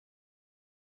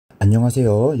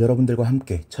안녕하세요. 여러분들과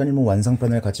함께 천일문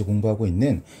완성편을 같이 공부하고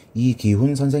있는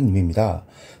이기훈 선생님입니다.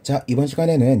 자, 이번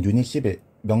시간에는 유닛 11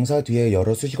 명사 뒤에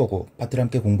여러 수식어구 파트를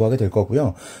함께 공부하게 될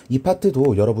거고요. 이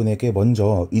파트도 여러분에게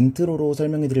먼저 인트로로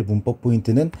설명해드릴 문법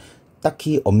포인트는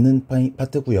딱히 없는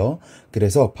파트고요.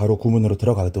 그래서 바로 구문으로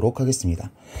들어가도록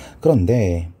하겠습니다.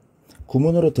 그런데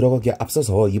구문으로 들어가기에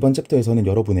앞서서 이번 챕터에서는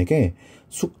여러분에게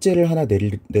숙제를 하나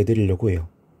내드리려고 해요.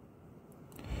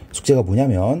 숙제가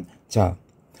뭐냐면, 자,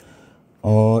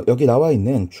 여기 나와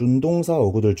있는 준동사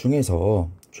어구들 중에서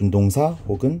준동사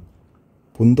혹은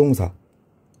본동사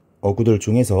어구들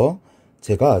중에서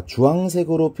제가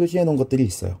주황색으로 표시해 놓은 것들이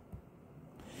있어요.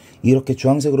 이렇게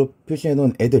주황색으로 표시해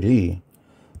놓은 애들이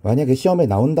만약에 시험에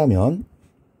나온다면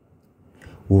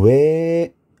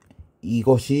왜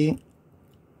이것이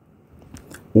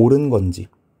옳은 건지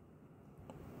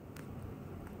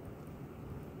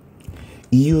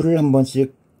이유를 한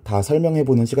번씩 다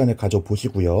설명해보는 시간을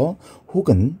가져보시고요.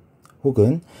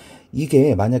 혹은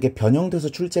이게 만약에 변형돼서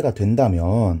출제가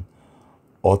된다면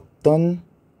어떤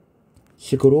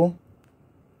식으로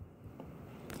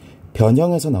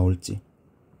변형해서 나올지,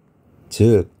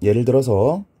 즉 예를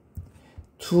들어서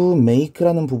to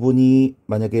make라는 부분이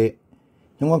만약에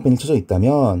형광펜이 쳐져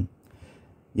있다면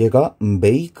얘가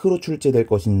make로 출제될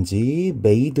것인지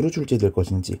made로 출제될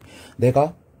것인지,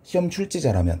 내가 시험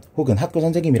출제자라면 혹은 학교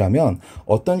선생님이라면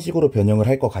어떤 식으로 변형을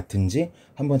할 것 같은지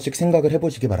한 번씩 생각을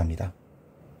해보시기 바랍니다.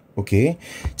 오케이.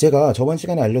 제가 저번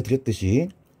시간에 알려드렸듯이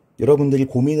여러분들이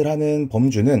고민을 하는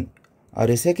범주는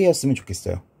아래 3개였으면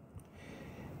좋겠어요.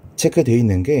 체크되어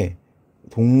있는 게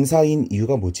동사인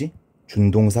이유가 뭐지?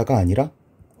 준동사가 아니라,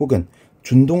 혹은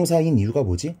준동사인 이유가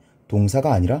뭐지?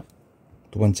 동사가 아니라.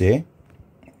 두 번째,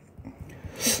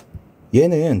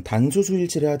 얘는 단수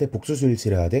수일치를 해야 돼? 복수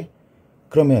수일치를 해야 돼?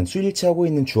 그러면 수일치하고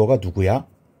있는 주어가 누구야?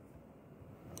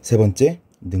 세 번째,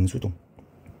 능수동.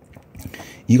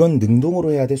 이건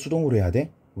능동으로 해야 돼? 수동으로 해야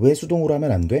돼? 왜 수동으로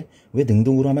하면 안 돼? 왜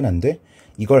능동으로 하면 안 돼?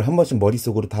 이걸 한 번씩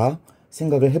머릿속으로 다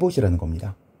생각을 해보시라는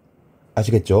겁니다.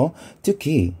 아시겠죠?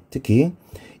 특히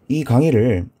이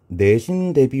강의를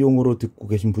내신 대비용으로 듣고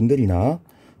계신 분들이나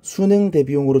수능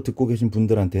대비용으로 듣고 계신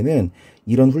분들한테는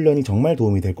이런 훈련이 정말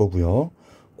도움이 될 거고요.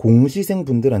 공시생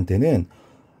분들한테는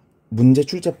문제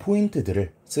출제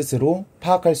포인트들을 스스로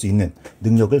파악할 수 있는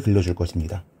능력을 길러줄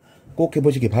것입니다. 꼭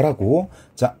해보시기 바라고,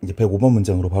 자, 이제 105번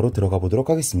문장으로 바로 들어가 보도록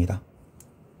하겠습니다.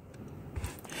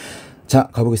 자,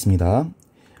 가보겠습니다.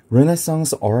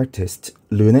 Renaissance artist,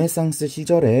 르네상스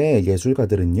시절의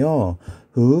예술가들은요,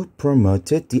 who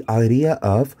promoted the idea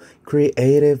of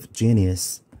creative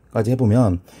genius 까지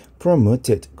해보면,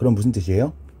 promoted, 그럼 무슨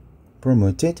뜻이에요?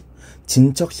 promoted,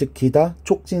 진척시키다,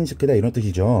 촉진시키다 이런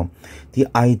뜻이죠. The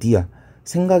idea,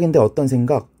 생각인데 어떤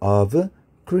생각? of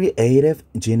creative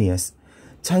genius,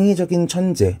 창의적인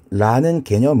천재라는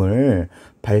개념을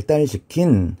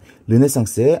발달시킨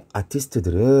르네상스의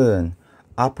아티스트들은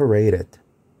operate,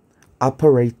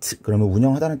 그러면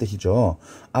운영하다는 뜻이죠.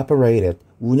 operated,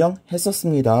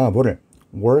 운영했었습니다. 뭐를?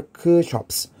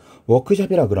 workshops,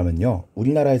 워크숍이라 그러면요,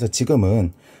 우리나라에서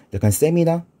지금은 약간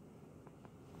세미나,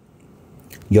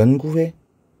 연구회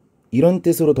이런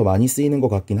뜻으로 더 많이 쓰이는 것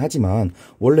같긴 하지만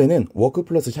원래는 워크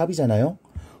플러스 샵이잖아요.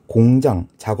 공장,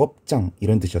 작업장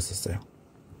이런 뜻이었었어요.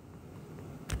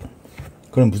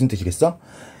 그럼 무슨 뜻이겠어?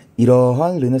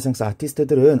 이러한 르네상스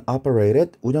아티스트들은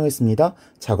operated, 운영했습니다.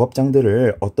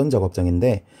 작업장들을, 어떤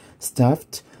작업장인데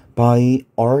staffed by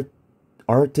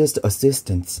artist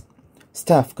assistants.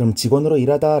 staff, 그럼 직원으로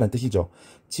일하다 라는 뜻이죠.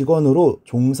 직원으로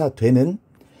종사되는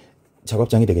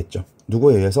작업장이 되겠죠.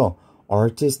 누구에 의해서?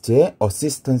 아티스트의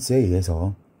어시스턴스에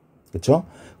의해서. 그쵸?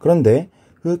 그런데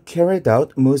who carried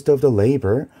out most of the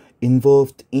labor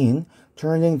involved in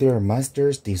turning their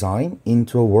master's design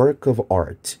into a work of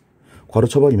art. 괄호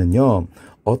쳐버리면요,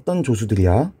 어떤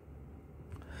조수들이야?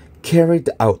 carry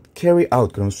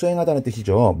out, 그럼 수행하다는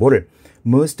뜻이죠. 뭐를?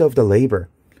 most of the labor,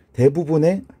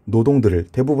 대부분의 노동들을,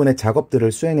 대부분의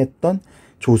작업들을 수행했던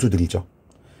조수들이죠.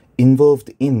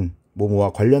 involved in,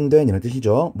 뭐뭐와 관련된 이런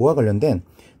뜻이죠. 뭐와 관련된?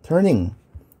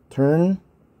 turn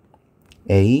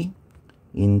A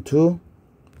into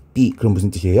B. 그럼 무슨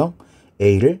뜻이에요?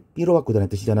 A를 B로 바꾸다는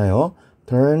뜻이잖아요.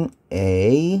 turn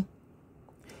A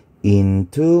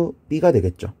into B가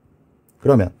되겠죠.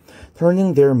 그러면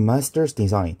turning their master's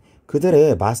design,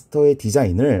 그들의 마스터의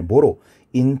디자인을 뭐로?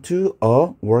 into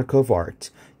a work of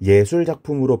art, 예술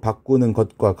작품으로 바꾸는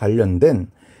것과 관련된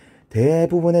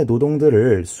대부분의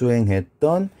노동들을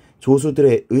수행했던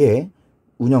조수들에 의해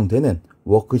운영되는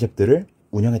워크숍들을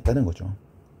운영했다는 거죠.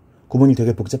 구문이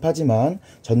되게 복잡하지만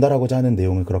전달하고자 하는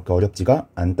내용은 그렇게 어렵지가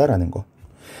않다라는 거.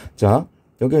 자,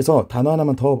 여기에서 단어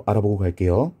하나만 더 알아보고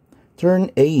갈게요. turn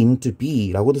A into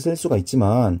B 라고도 쓸 수가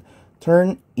있지만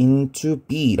turn into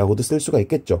B 라고도 쓸 수가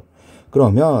있겠죠.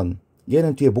 그러면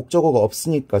얘는 뒤에 목적어가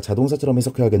없으니까 자동사처럼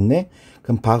해석해야겠네.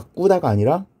 그럼 바꾸다가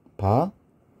아니라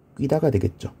바뀌다가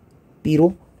되겠죠.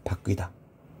 B로 바뀌다.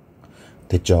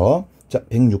 됐죠? 자,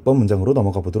 106번 문장으로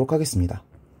넘어가 보도록 하겠습니다.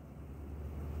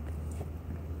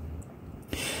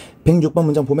 106번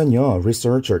문장 보면요.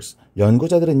 Researchers,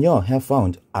 연구자들은요. have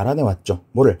found, 알아내왔죠.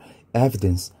 뭐를?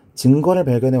 evidence, 증거를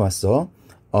발견해왔어.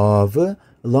 of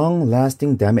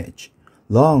long-lasting damage.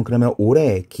 long 그러면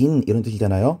오래, 긴 이런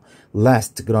뜻이잖아요.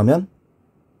 last 그러면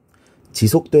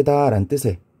지속되다 라는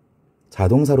뜻의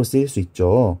자동사로 쓰일 수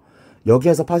있죠.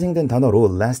 여기에서 파생된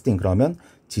단어로 lasting 그러면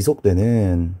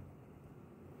지속되는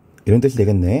이런 뜻이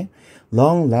되겠네.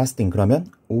 long-lasting 그러면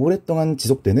오랫동안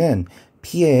지속되는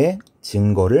피해의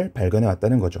증거를 발견해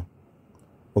왔다는 거죠.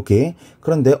 오케이.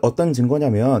 그런데 어떤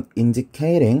증거냐면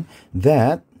indicating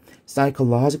that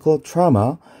psychological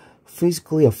trauma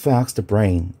physically affects the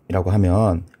brain 이라고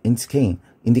하면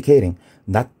indicating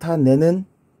나타내는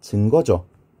증거죠.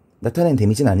 나타내는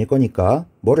데미지는 아닐 거니까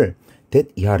뭐를?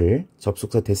 that 이하를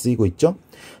접속사 that 쓰이고 있죠.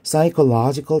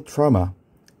 psychological trauma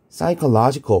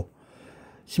psychological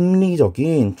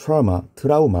심리적인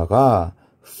트라우마가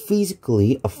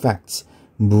physically affects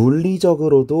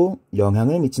물리적으로도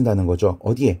영향을 미친다는 거죠.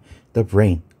 어디에? The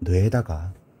brain,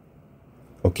 뇌에다가.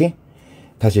 오케이?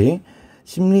 다시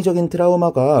심리적인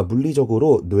트라우마가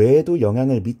물리적으로 뇌에도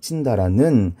영향을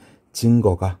미친다라는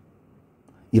증거가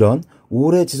이런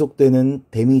오래 지속되는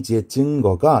데미지의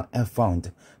증거가 have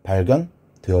found,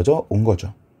 발견되어져 온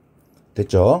거죠.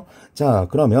 됐죠? 자,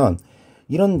 그러면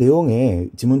이런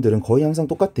내용의 지문들은 거의 항상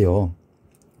똑같아요.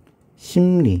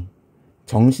 심리,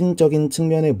 정신적인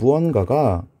측면의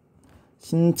무언가가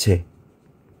신체,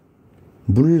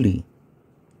 물리,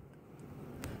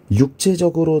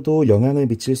 육체적으로도 영향을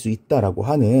미칠 수 있다라고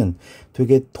하는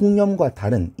되게 통념과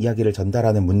다른 이야기를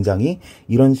전달하는 문장이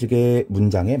이런 식의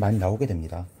문장에 많이 나오게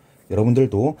됩니다.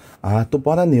 여러분들도 또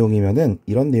뻔한 내용이면은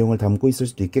이런 내용을 담고 있을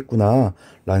수도 있겠구나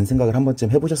라는 생각을 한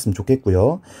번쯤 해보셨으면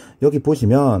좋겠고요. 여기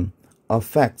보시면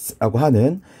affects라고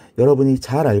하는 여러분이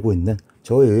잘 알고 있는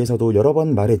저에 의해서도 여러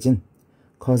번 말해진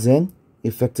cause and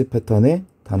effect 패턴의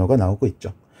단어가 나오고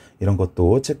있죠. 이런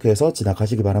것도 체크해서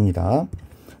지나가시기 바랍니다.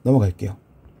 넘어갈게요.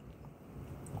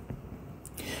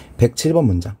 107번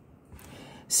문장.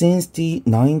 Since the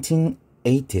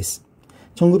 1980s,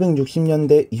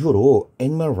 1960년대 이후로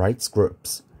animal rights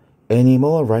groups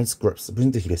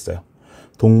무슨 뜻이겠어요?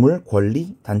 동물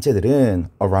권리 단체들은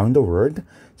around the world,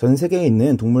 전 세계에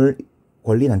있는 동물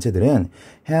권리 단체들은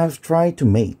have tried to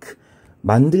make,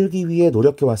 만들기 위해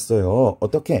노력해왔어요.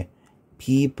 어떻게?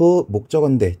 people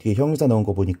목적어인데 뒤에 형용사 나온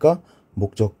거 보니까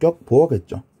목적격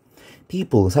보어겠죠.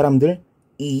 people 사람들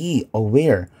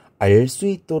aware 알 수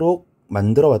있도록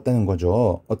만들어 왔다는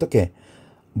거죠. 어떻게?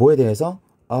 뭐에 대해서?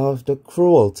 of the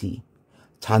cruelty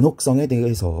잔혹성에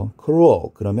대해서. cruel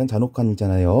그러면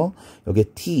잔혹한이잖아요. 여기에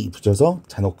t 붙여서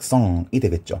잔혹성이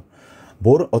되겠죠.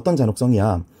 어떤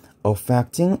잔혹성이야?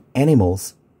 affecting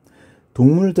animals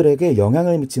동물들에게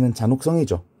영향을 미치는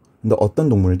잔혹성이죠. 근데 어떤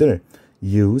동물들?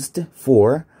 used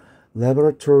for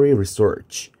laboratory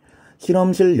research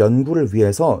실험실 연구를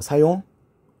위해서 사용되는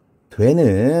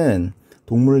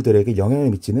동물들에게 영향을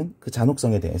미치는 그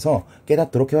잔혹성에 대해서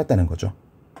깨닫도록 해왔다는 거죠.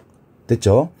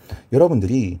 됐죠?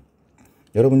 여러분들이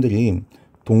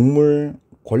동물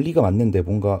권리가 맞는데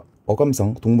뭔가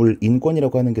어감성, 동물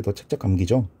인권이라고 하는 게 더 착착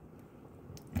감기죠?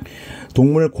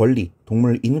 동물 권리,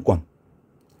 동물 인권과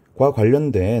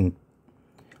관련된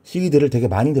시위들을 되게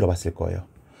많이 들어봤을 거예요.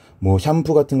 뭐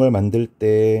샴푸 같은 걸 만들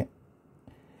때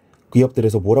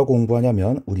기업들에서 뭐라고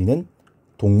홍보하냐면 우리는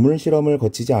동물 실험을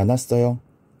거치지 않았어요.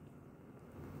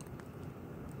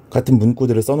 같은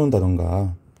문구들을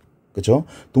써놓는다던가. 그쵸?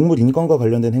 동물 인권과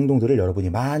관련된 행동들을 여러분이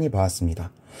많이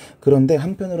봐왔습니다. 그런데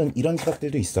한편으로는 이런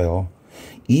시각들도 있어요.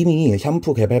 이미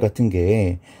샴푸 개발 같은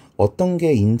게 어떤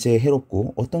게 인체에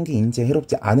해롭고 어떤 게 인체에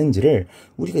해롭지 않은지를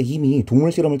우리가 이미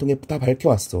동물 실험을 통해 다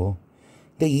밝혀왔어.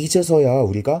 근데 이제서야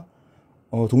우리가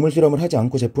동물 실험을 하지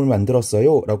않고 제품을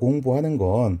만들었어요 라고 홍보하는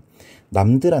건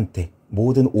남들한테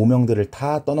모든 오명들을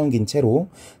다 떠넘긴 채로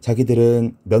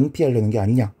자기들은 면피하려는 게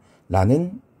아니냐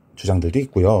라는 주장들도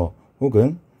있고요.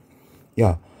 혹은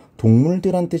야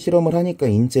동물들한테 실험을 하니까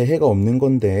인체에 해가 없는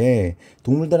건데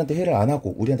동물들한테 해를 안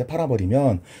하고 우리한테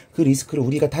팔아버리면 그 리스크를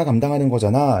우리가 다 감당하는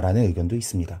거잖아 라는 의견도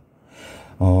있습니다.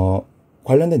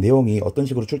 관련된 내용이 어떤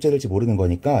식으로 출제될지 모르는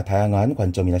거니까 다양한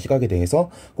관점이나 시각에 대해서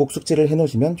꼭 숙지를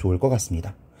해놓으시면 좋을 것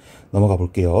같습니다. 넘어가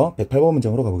볼게요. 108번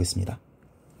문장으로 가보겠습니다.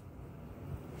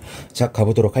 자,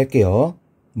 가보도록 할게요.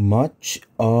 Much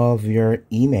of your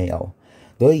email.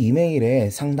 너의 이메일의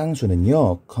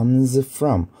상당수는요, comes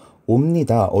from,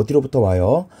 옵니다. 어디로부터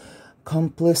와요?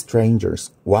 complete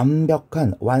strangers,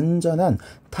 완벽한, 완전한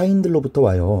타인들로부터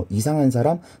와요. 이상한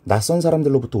사람, 낯선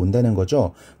사람들로부터 온다는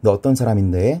거죠. 너 어떤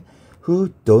사람인데? who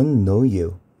don't know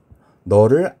you.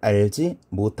 너를 알지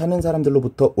못하는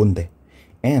사람들로부터 온대.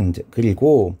 and,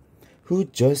 그리고 who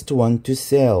just want to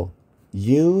sell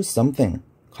you something.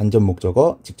 간접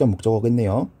목적어, 직접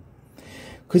목적어겠네요.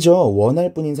 그저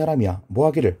원할 뿐인 사람이야. 뭐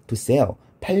하기를? to sell.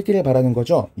 팔기를 바라는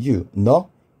거죠. you,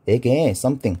 너에게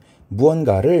something.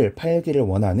 무언가를 팔기를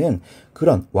원하는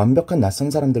그런 완벽한 낯선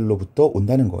사람들로부터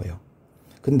온다는 거예요.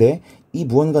 근데 이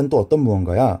무언가는 또 어떤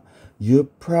무언가야? You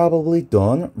probably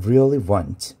don't really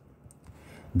want.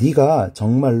 네가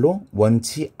정말로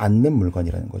원치 않는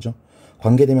물건이라는 거죠.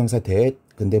 관계대명사 대,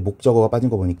 근데 목적어가 빠진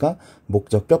거 보니까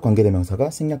목적격 관계대명사가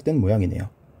생략된 모양이네요.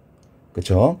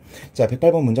 그쵸? 자,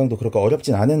 108번 문장도 그렇게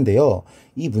어렵진 않은데요.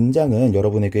 이 문장은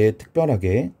여러분에게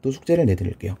특별하게 또 숙제를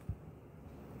내드릴게요.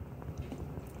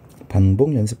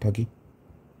 반복 연습하기.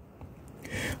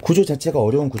 구조 자체가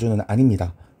어려운 구조는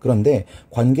아닙니다. 그런데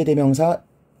관계대명사,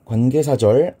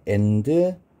 관계사절,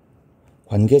 and,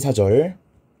 관계사절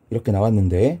이렇게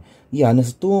나왔는데 이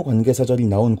안에서 또 관계사절이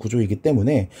나온 구조이기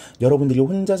때문에 여러분들이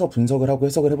혼자서 분석을 하고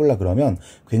해석을 해보려 그러면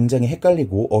굉장히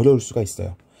헷갈리고 어려울 수가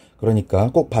있어요.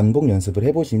 그러니까 꼭 반복 연습을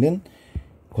해보시는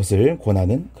것을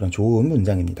권하는 그런 좋은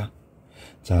문장입니다.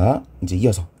 자, 이제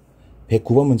이어서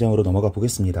 109번 문장으로 넘어가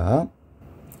보겠습니다.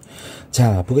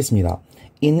 자, 보겠습니다.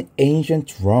 In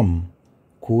ancient Rome,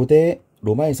 고대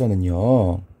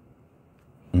로마에서는요,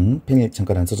 펜이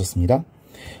잠깐 안 써졌습니다.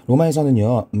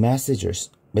 로마에서는요,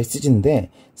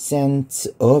 메시지인데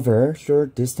sent over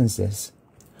short distances,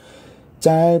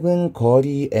 짧은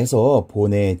거리에서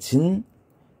보내진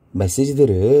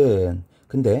메시지들은,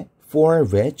 근데 for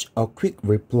which a quick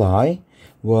reply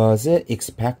was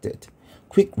expected.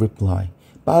 quick reply,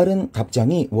 빠른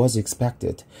답장이 was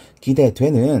expected,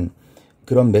 기대되는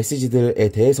그런 메시지들에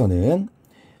대해서는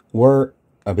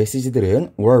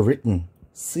메시지들은 were written,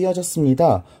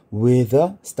 쓰여졌습니다. with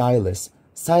a stylus.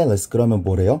 stylus 그러면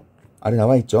뭐래요? 아래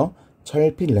나와 있죠?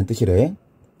 철필이란 뜻이래.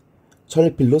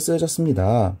 철필로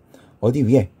쓰여졌습니다. 어디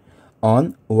위에?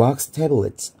 on wax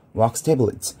tablets. wax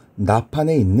tablets.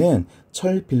 나판에 있는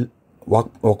철필,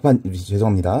 왁판,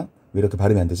 죄송합니다. 왜 이렇게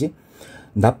발음이 안 되지?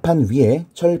 나판 위에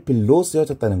철필로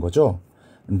쓰여졌다는 거죠.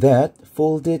 that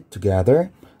folded together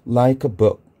like a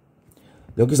book.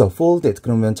 여기서 folded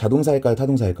그러면 자동사일까요?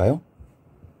 타동사일까요?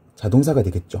 자동사가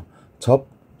되겠죠.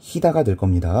 접히다가 될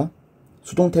겁니다.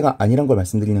 수동태가 아니란 걸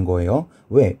말씀드리는 거예요.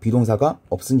 왜? 비동사가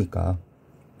없으니까.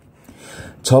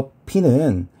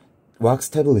 접히는 wax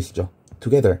tablet이죠.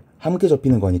 together, 함께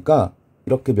접히는 거니까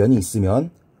이렇게 면이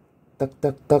있으면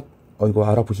딱딱딱, 이거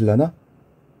알아보실라나?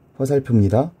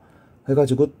 화살표입니다.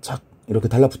 해가지고 착 이렇게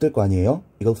달라붙을 거 아니에요?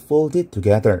 이걸 folded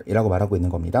together 이라고 말하고 있는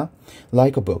겁니다.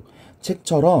 like a book,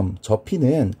 책처럼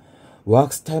접히는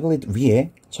wax tablet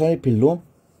위에 철필로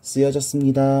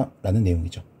쓰여졌습니다 라는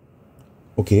내용이죠.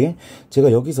 오케이,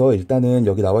 제가 여기서 일단은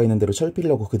여기 나와 있는 대로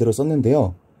철필이라고 그대로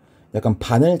썼는데요. 약간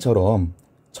바늘처럼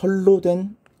철로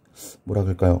된 뭐라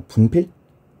그럴까요? 분필?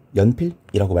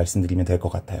 연필이라고 말씀드리면 될 것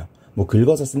같아요. 뭐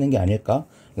긁어서 쓰는 게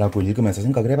아닐까라고 읽으면서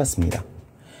생각을 해봤습니다.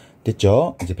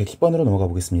 됐죠? 이제 110번으로 넘어가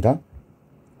보겠습니다.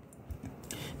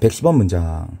 110번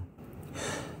문장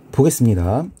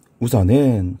보겠습니다.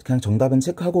 우선은 그냥 정답은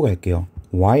체크하고 갈게요.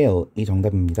 while 이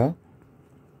정답입니다.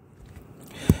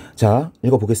 자,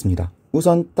 읽어보겠습니다.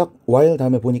 우선 딱 while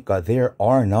다음에 보니까 there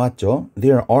are 나왔죠.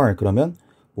 there are 그러면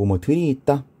뭐뭐들이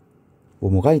있다,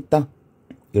 뭐뭐가 있다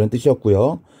이런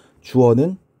뜻이었고요.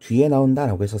 주어는 뒤에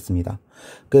나온다라고 했었습니다.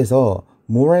 그래서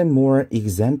more and more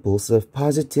examples of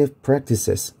positive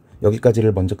practices,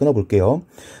 여기까지를 먼저 끊어볼게요.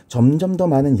 점점 더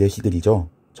많은 예시들이죠.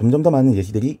 점점 더 많은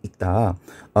예시들이 있다.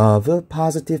 of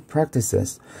positive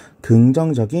practices,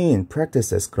 긍정적인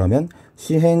practices, 그러면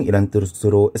시행이란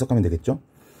뜻으로 해석하면 되겠죠.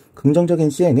 긍정적인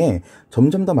시행에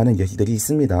점점 더 많은 예시들이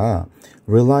있습니다.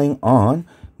 relying on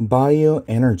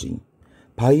bioenergy,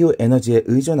 바이오에너지에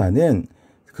의존하는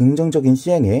긍정적인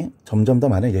시행에 점점 더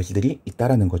많은 예시들이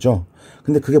있다라는 거죠.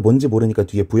 근데 그게 뭔지 모르니까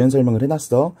뒤에 부연 설명을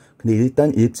해놨어. 근데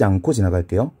일단 읽지 않고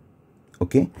지나갈게요.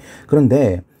 오케이?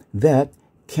 그런데 that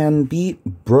can be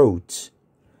brought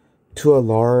to a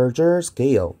larger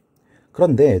scale.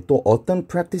 그런데 또 어떤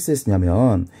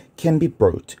practices냐면 can be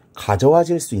brought,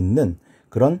 가져와질 수 있는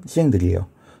그런 시행들이에요.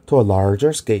 to a larger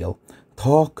scale,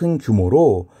 더 큰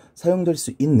규모로 사용될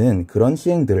수 있는 그런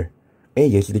시행들의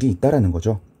예시들이 있다라는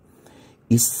거죠.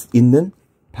 있는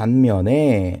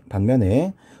반면에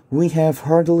we have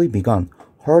hardly begun.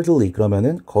 hardly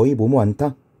그러면은 거의 뭐뭐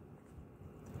않다,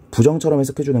 부정처럼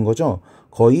해석해 주는 거죠.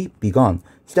 거의 begun,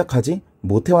 시작하지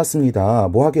못해왔습니다.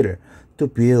 뭐 하기를? to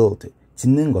build,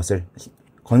 짓는 것을,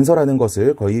 건설하는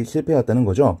것을 거의 실패해왔다는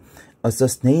거죠. A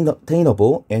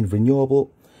sustainable and renewable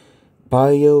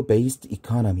bio-based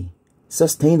economy.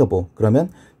 sustainable, 그러면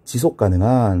지속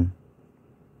가능한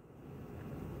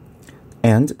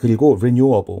and, 그리고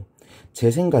renewable,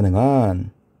 재생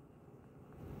가능한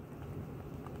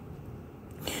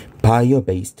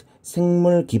bio-based,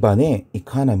 생물 기반의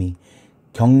economy,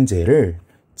 경제를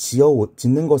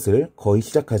짓는 것을 거의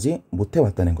시작하지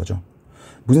못해왔다는 거죠.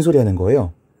 무슨 소리 하는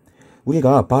거예요?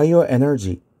 우리가 바이오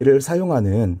에너지를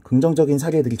사용하는 긍정적인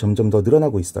사례들이 점점 더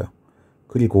늘어나고 있어요.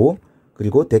 그리고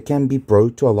that can be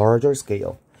brought to a larger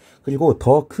scale. 그리고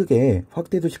더 크게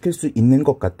확대도 시킬 수 있는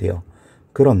것 같아요.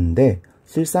 그런데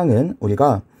실상은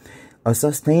우리가 a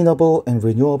sustainable and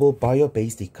renewable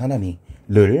bio-based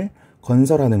economy를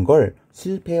건설하는 걸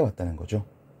실패해왔다는 거죠.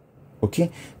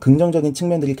 오케이? 긍정적인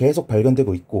측면들이 계속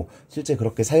발견되고 있고 실제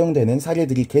그렇게 사용되는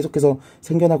사례들이 계속해서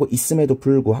생겨나고 있음에도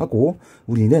불구하고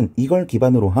우리는 이걸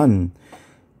기반으로 한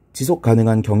지속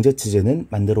가능한 경제 체제는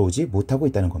만들어 오지 못하고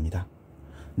있다는 겁니다.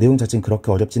 내용 자체는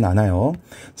그렇게 어렵진 않아요.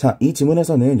 자, 이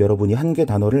지문에서는 여러분이 한 개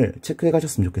단어를 체크해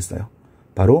가셨으면 좋겠어요.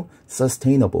 바로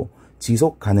sustainable,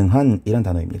 지속 가능한 이란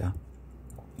단어입니다.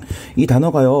 이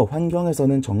단어가요,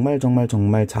 환경에서는 정말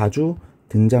자주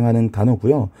등장하는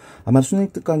단어고요. 아마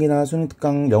수능특강이나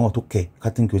수능특강 영어 독해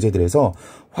같은 교재들에서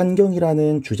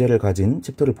환경이라는 주제를 가진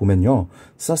챕터를 보면요,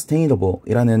 sustainable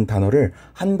이라는 단어를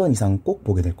한 번 이상 꼭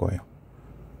보게 될 거예요.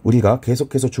 우리가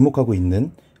계속해서 주목하고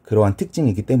있는 그러한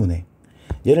특징이기 때문에.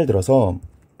 예를 들어서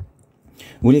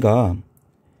우리가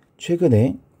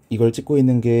최근에 이걸 찍고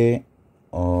있는 게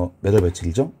몇 월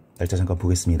며칠이죠? 날짜 잠깐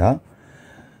보겠습니다.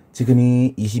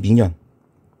 지금이 22년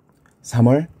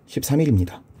 3월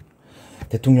 13일입니다.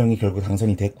 대통령이 결국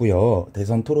당선이 됐고요.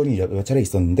 대선 토론이 몇 차례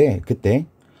있었는데 그때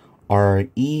Are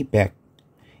you back?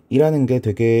 이라는 게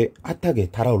되게 핫하게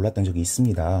달아올랐던 적이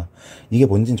있습니다. 이게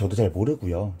뭔지는 저도 잘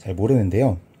모르고요. 잘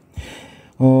모르는데요.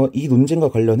 이 논쟁과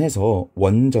관련해서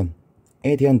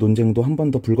원전에 대한 논쟁도 한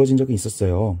번 더 불거진 적이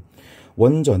있었어요.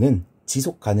 원전은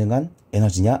지속 가능한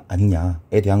에너지냐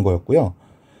아니냐에 대한 거였고요.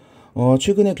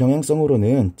 최근의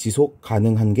경향성으로는 지속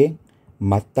가능한 게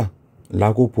맞다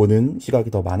라고 보는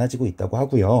시각이 더 많아지고 있다고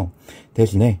하고요.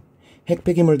 대신에 핵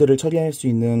폐기물들을 처리할 수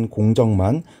있는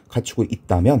공정만 갖추고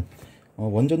있다면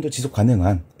원전도 지속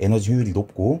가능한 에너지 효율이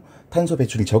높고 탄소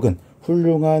배출이 적은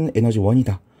훌륭한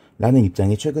에너지원이다 라는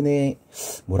입장이 최근에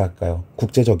뭐랄까요,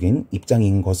 국제적인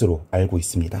입장인 것으로 알고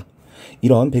있습니다.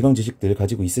 이런 배경 지식들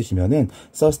가지고 있으시면은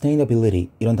sustainability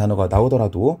이런 단어가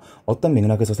나오더라도 어떤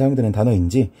맥락에서 사용되는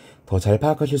단어인지 더 잘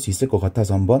파악하실 수 있을 것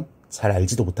같아서 한번, 잘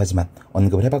알지도 못하지만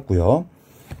언급을 해봤고요.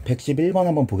 111번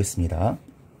한번 보겠습니다.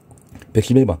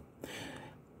 111번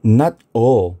not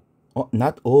all.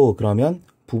 not all 그러면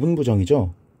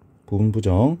부분부정이죠.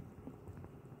 부분부정.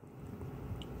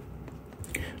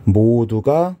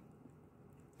 모두가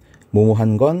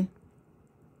뭐뭐한 건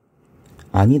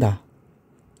아니다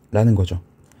라는 거죠.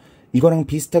 이거랑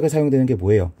비슷하게 사용되는 게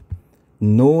뭐예요?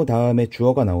 no 다음에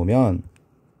주어가 나오면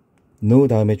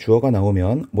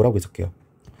뭐라고 해석해요?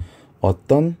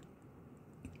 어떤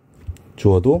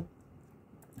주어도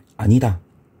아니다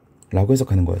라고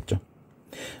해석하는 거였죠.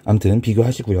 아무튼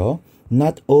비교하시고요.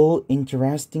 Not all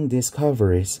interesting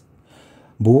discoveries.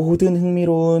 모든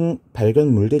흥미로운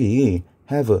발견물들이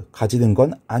have, 가지는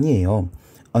건 아니에요.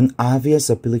 An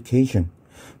obvious application.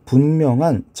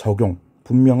 분명한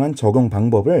적용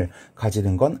방법을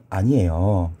가지는 건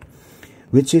아니에요.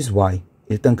 Which is why.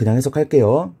 일단 그냥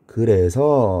해석할게요.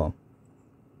 그래서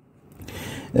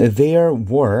There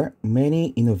were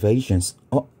many innovations.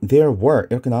 There were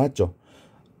이렇게 나왔죠.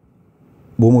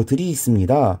 뭐뭐들이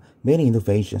있습니다. Many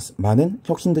innovations. 많은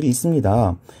혁신들이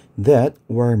있습니다. That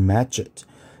were matched.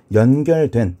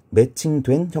 연결된,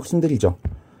 매칭된 혁신들이죠.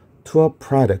 To a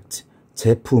product.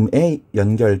 제품에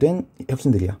연결된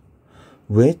혁신들이야.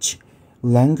 Which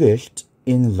languished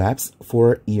in labs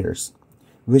for years.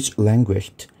 Which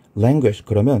languished. languish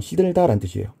그러면 시들다 라는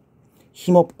뜻이에요.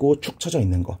 힘없고 축 처져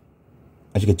있는 거.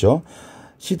 아시겠죠?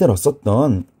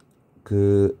 시들었었던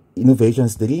그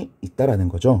innovations들이 있다라는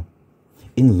거죠.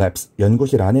 In labs,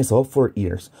 연구실 안에서 for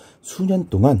years, 수년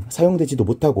동안 사용되지도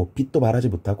못하고 빛도 발하지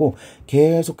못하고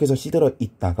계속해서 시들어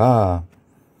있다가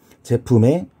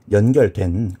제품에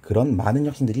연결된 그런 많은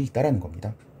혁신들이 있다라는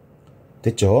겁니다.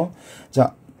 됐죠?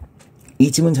 자,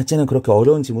 이 지문 자체는 그렇게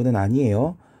어려운 지문은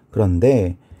아니에요.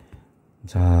 그런데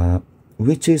자,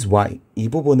 which is why 이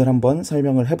부분을 한번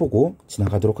설명을 해보고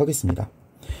지나가도록 하겠습니다.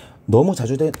 너무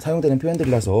자주 사용되는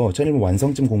표현들이라서 전일문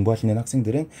완성쯤 공부하시는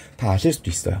학생들은 다 아실 수도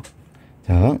있어요.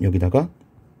 자, 여기다가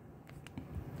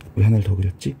왜 하나를 더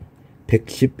그렸지?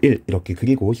 111 이렇게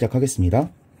그리고 시작하겠습니다.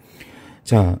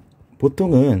 자,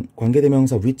 보통은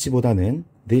관계대명사 which보다는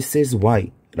this is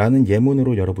why 라는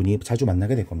예문으로 여러분이 자주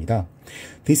만나게 될 겁니다.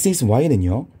 this is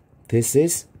why는요, this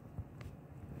is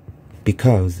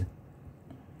because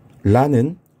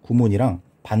라는 구문이랑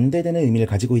반대되는 의미를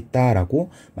가지고 있다라고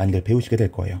많이들 배우시게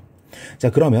될 거예요.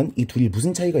 자, 그러면 이 둘이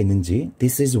무슨 차이가 있는지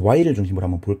this is why를 중심으로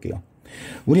한번 볼게요.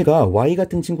 우리가 why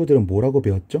같은 친구들은 뭐라고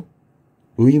배웠죠?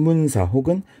 의문사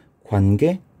혹은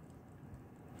관계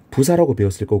부사라고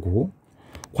배웠을 거고,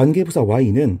 관계부사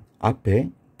why는 앞에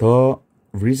the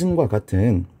reason과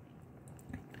같은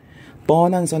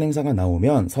뻔한 선행사가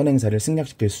나오면 선행사를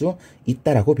생략시킬 수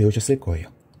있다라고 배우셨을 거예요.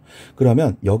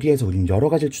 그러면 여기에서 우리는 여러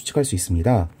가지를 추측할 수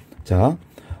있습니다. 자,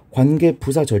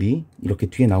 관계부사절이 이렇게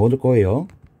뒤에 나올 거예요.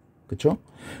 그쵸?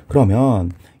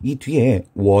 그러면 이 뒤에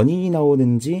원인이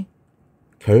나오는지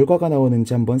결과가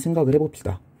나오는지 한번 생각을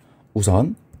해봅시다.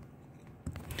 우선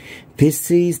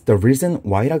This is the reason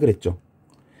why라 그랬죠.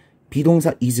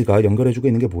 비동사 is가 연결해주고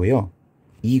있는 게 뭐예요?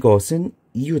 이것은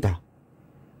이유다.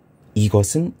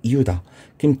 이것은 이유다.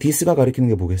 그럼 this가 가리키는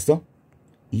게 뭐겠어?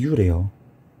 이유래요.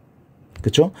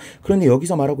 그쵸? 그런데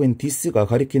여기서 말하고 있는 this가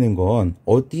가리키는 건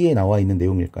어디에 나와 있는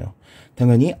내용일까요?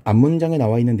 당연히 앞문장에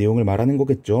나와 있는 내용을 말하는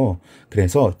거겠죠.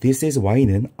 그래서 this is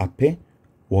why는 앞에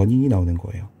원인이 나오는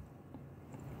거예요.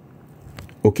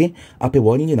 오케이? 앞에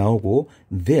원인이 나오고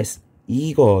this,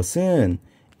 이것은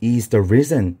is the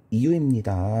reason,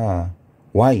 이유입니다.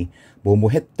 why, 뭐뭐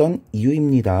했던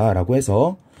이유입니다. 라고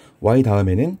해서 why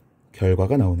다음에는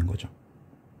결과가 나오는 거죠.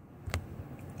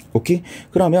 오케이?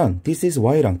 그러면 this is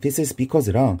why랑 this is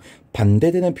because랑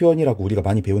반대되는 표현이라고 우리가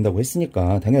많이 배운다고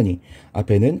했으니까 당연히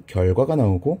앞에는 결과가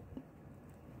나오고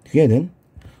뒤에는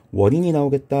원인이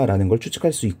나오겠다라는 걸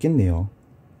추측할 수 있겠네요.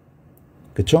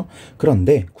 그쵸?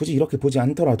 그런데 굳이 이렇게 보지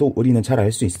않더라도 우리는 잘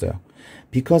알 수 있어요.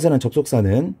 because라는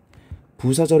접속사는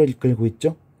부사절을 이끌고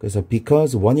있죠? 그래서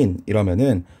because 원인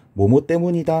이러면은 뭐뭐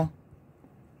때문이다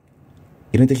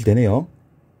이런 뜻이 되네요.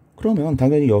 그러면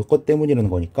당연히 여것 때문이라는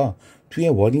거니까 뒤에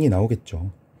원인이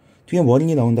나오겠죠. 뒤에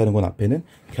원인이 나온다는 건 앞에는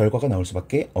결과가 나올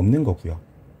수밖에 없는 거고요.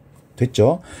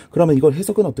 됐죠? 그러면 이걸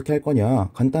해석은 어떻게 할 거냐?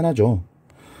 간단하죠.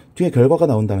 뒤에 결과가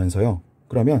나온다면서요.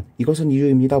 그러면 이것은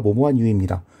이유입니다. 뭐뭐한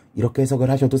이유입니다. 이렇게 해석을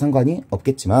하셔도 상관이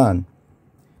없겠지만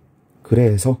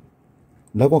그래서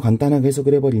라고 간단하게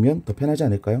해석을 해버리면 더 편하지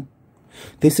않을까요?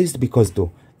 This is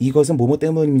because도 이것은 뭐뭐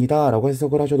때문입니다 라고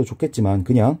해석을 하셔도 좋겠지만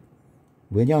그냥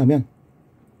왜냐하면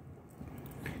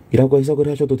이라고 해석을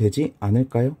하셔도 되지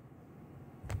않을까요?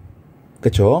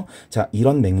 그쵸? 자,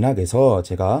 이런 맥락에서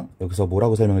제가 여기서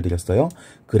뭐라고 설명을 드렸어요?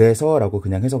 그래서 라고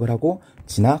그냥 해석을 하고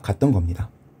지나갔던 겁니다.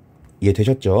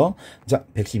 이해되셨죠? 자,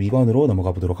 112번으로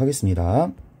넘어가 보도록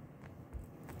하겠습니다.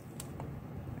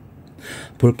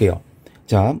 볼게요.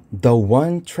 자, the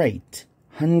one trait,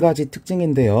 한 가지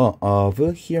특징인데요. of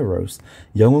heroes,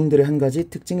 영웅들의 한 가지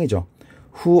특징이죠.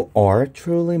 who are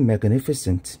truly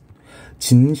magnificent,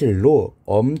 진실로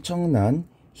엄청난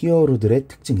히어로들의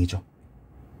특징이죠.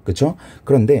 그쵸?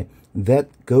 그런데 that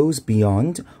goes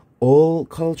beyond all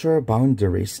cultural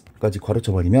boundaries까지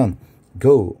괄호쳐버리면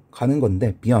go, 가는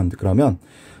건데 beyond, 그러면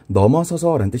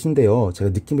넘어서서 라는 뜻인데요.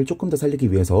 제가 느낌을 조금 더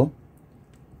살리기 위해서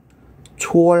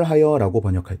초월하여 라고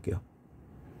번역할게요.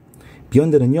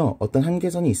 beyond는요, 어떤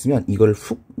한계선이 있으면 이걸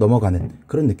훅 넘어가는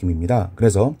그런 느낌입니다.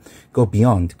 그래서 go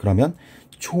beyond, 그러면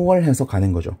초월해서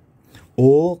가는 거죠.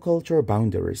 all cultural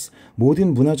boundaries,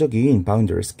 모든 문화적인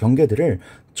boundaries, 경계들을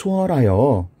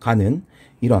초월하여 가는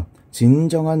이런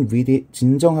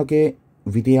진정하게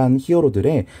위대한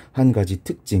히어로들의 한 가지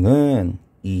특징은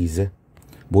is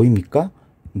뭐입니까?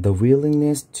 The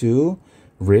willingness to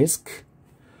risk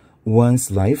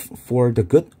one's life for the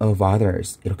good of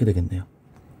others. 이렇게 되겠네요.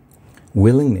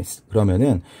 willingness,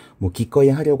 그러면은 뭐 기꺼이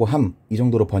하려고 함, 이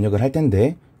정도로 번역을 할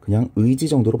텐데 그냥 의지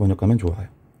정도로 번역하면 좋아요.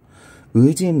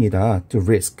 의지입니다. to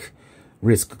risk,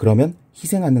 그러면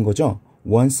희생하는 거죠.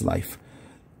 one's life,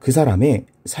 그 사람의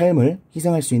삶을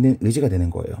희생할 수 있는 의지가 되는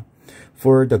거예요.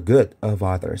 for the good of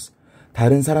others,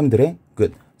 다른 사람들의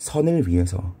good, 선을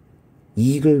위해서,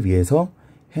 이익을 위해서,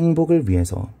 행복을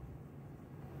위해서.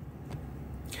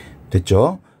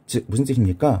 됐죠? 즉 무슨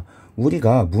뜻입니까?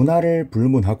 우리가 문화를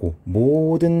불문하고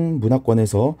모든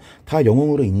문화권에서 다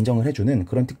영웅으로 인정을 해주는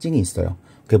그런 특징이 있어요.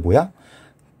 그게 뭐야?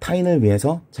 타인을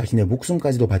위해서 자신의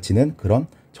목숨까지도 바치는 그런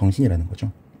정신이라는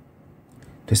거죠.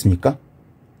 됐습니까?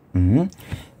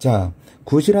 자,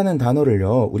 굿이라는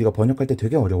단어를요, 우리가 번역할 때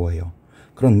되게 어려워해요.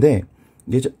 그런데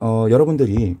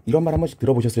여러분들이 이런 말 한 번씩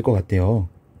들어보셨을 것 같아요.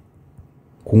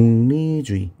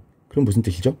 공리주의. 그럼 무슨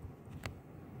뜻이죠?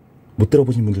 못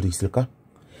들어보신 분들도 있을까?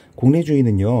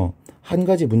 공리주의는요, 한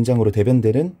가지 문장으로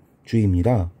대변되는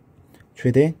주의입니다.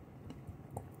 최대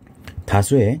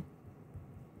다수의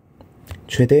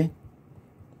최대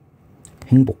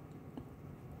행복.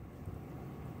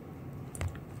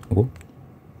 그리고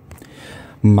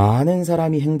많은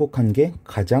사람이 행복한 게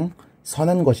가장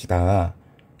선한 것이다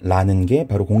라는 게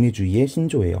바로 공리주의의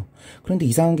신조예요. 그런데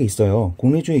이상한 게 있어요.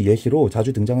 공리주의 예시로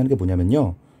자주 등장하는 게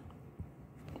뭐냐면요,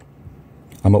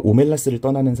 아마 오멜라스를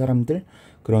떠나는 사람들,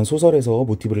 그런 소설에서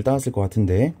모티브를 따왔을 것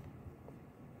같은데,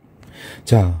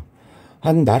 자,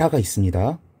 한 나라가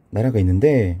있습니다. 나라가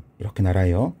있는데 이렇게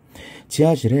나라예요.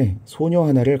 지하실에 소녀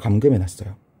하나를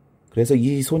감금해놨어요. 그래서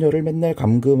이 소녀를 맨날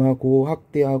감금하고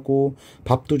학대하고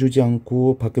밥도 주지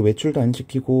않고 밖에 외출도 안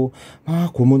시키고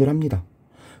막 고문을 합니다.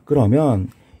 그러면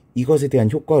이것에 대한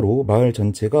효과로 마을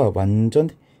전체가 완전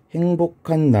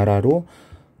행복한 나라로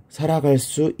살아갈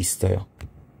수 있어요.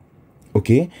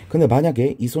 오케이? 근데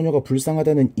만약에 이 소녀가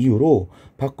불쌍하다는 이유로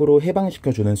밖으로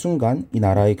해방시켜주는 순간 이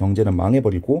나라의 경제는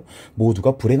망해버리고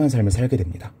모두가 불행한 삶을 살게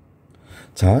됩니다.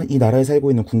 자, 이 나라에 살고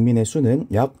있는 국민의 수는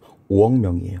약 5억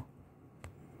명이에요.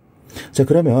 자,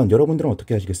 그러면 여러분들은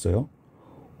어떻게 하시겠어요?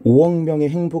 5억 명의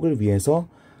행복을 위해서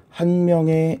한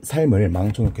명의 삶을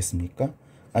망쳐놓겠습니까?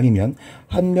 아니면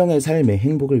한 명의 삶의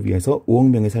행복을 위해서 5억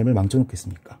명의 삶을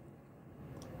망쳐놓겠습니까?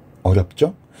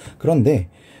 어렵죠? 그런데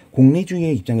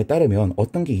공리주의의 입장에 따르면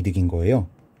어떤 게 이득인 거예요?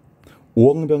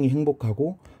 5억 명이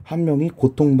행복하고 한 명이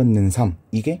고통받는 삶,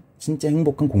 이게 진짜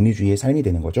행복한 공리주의의 삶이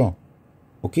되는 거죠.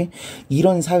 오케이?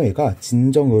 이런 사회가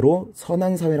진정으로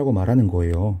선한 사회라고 말하는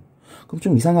거예요. 그럼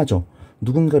좀 이상하죠?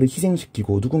 누군가를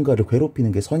희생시키고 누군가를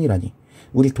괴롭히는 게 선이라니.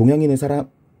 우리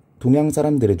동양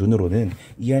사람들의 눈으로는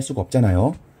이해할 수가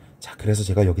없잖아요. 자, 그래서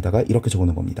제가 여기다가 이렇게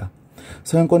적어놓은 겁니다.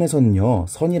 서양권에서는요,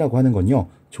 선이라고 하는 건요,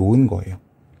 좋은 거예요.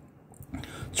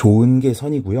 좋은 게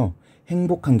선이고요,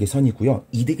 행복한 게 선이고요,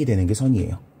 이득이 되는 게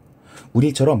선이에요.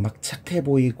 우리처럼 막 착해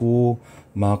보이고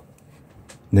막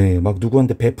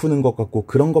누구한테 베푸는 것 같고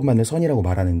그런 것만을 선이라고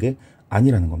말하는 게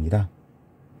아니라는 겁니다.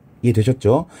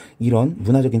 이해되셨죠? 이런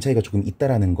문화적인 차이가 조금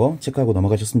있다라는 거 체크하고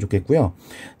넘어가셨으면 좋겠고요.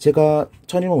 제가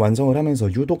천일문 완성을 하면서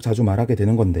유독 자주 말하게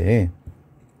되는 건데,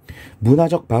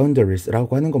 문화적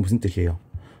boundaries라고 하는 건 무슨 뜻이에요?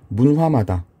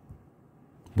 문화마다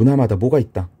뭐가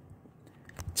있다?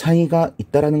 차이가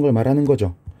있다라는 걸 말하는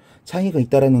거죠. 차이가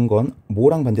있다라는 건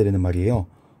뭐랑 반대되는 말이에요?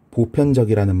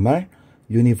 보편적이라는 말,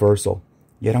 universal,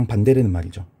 얘랑 반대되는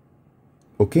말이죠.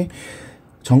 오케이?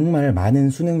 정말 많은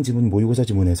수능 지문, 모의고사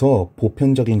지문에서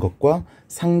보편적인 것과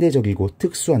상대적이고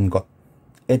특수한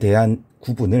것에 대한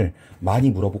구분을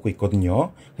많이 물어보고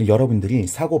있거든요. 여러분들이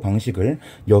사고방식을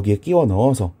여기에 끼워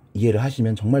넣어서 이해를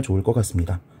하시면 정말 좋을 것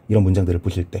같습니다. 이런 문장들을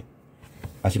보실 때.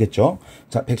 아시겠죠?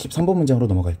 자, 113번 문장으로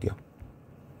넘어갈게요.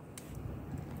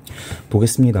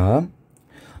 보겠습니다.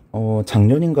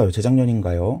 작년인가요?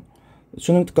 재작년인가요?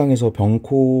 수능 특강에서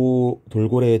병코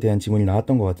돌고래에 대한 지문이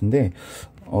나왔던 것 같은데,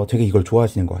 되게 이걸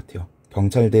좋아하시는 것 같아요.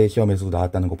 경찰대 시험에서도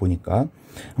나왔다는 거 보니까.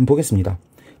 한번 보겠습니다.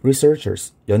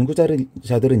 Researchers,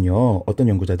 연구자들은요, 어떤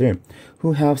연구자들?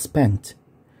 Who have spent,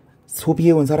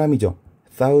 소비해온 사람이죠.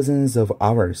 Thousands of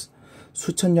hours,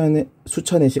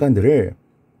 수천의 시간들을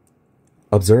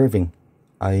observing,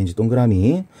 ing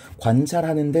동그라미,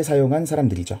 관찰하는 데 사용한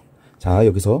사람들이죠. 자,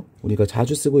 여기서 우리가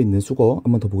자주 쓰고 있는 수거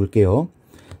한번 더 볼게요.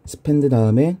 spend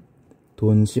다음에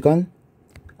돈, 시간,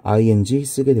 ing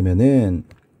쓰게 되면은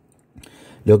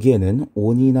여기에는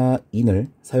on이나 in을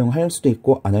사용할 수도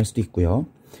있고 안 할 수도 있고요.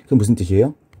 그럼 무슨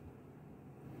뜻이에요?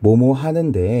 뭐뭐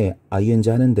하는데, ing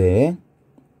하는데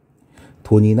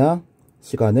돈이나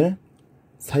시간을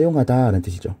사용하다라는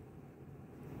뜻이죠.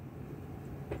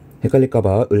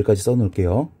 헷갈릴까봐 을까지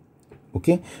써놓을게요.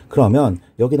 오케이? 그러면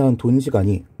여기 나온 돈,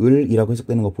 시간이 을이라고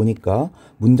해석되는 거 보니까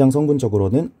문장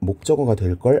성분적으로는 목적어가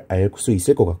될 걸 알 수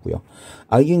있을 것 같고요.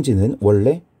 ing는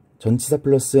원래 전치사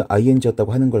플러스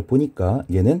ing였다고 하는 걸 보니까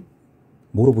얘는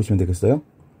뭐로 보시면 되겠어요?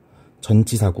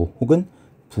 전치사구 혹은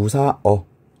부사어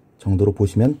정도로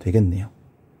보시면 되겠네요.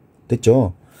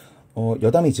 됐죠?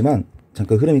 여담이지만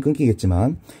잠깐 흐름이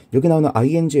끊기겠지만 여기 나오는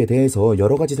ing에 대해서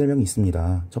여러 가지 설명이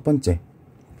있습니다. 첫 번째,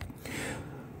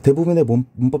 대부분의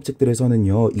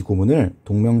문법책들에서는요, 이 구문을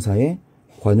동명사의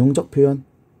관용적 표현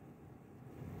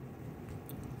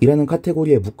이라는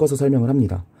카테고리에 묶어서 설명을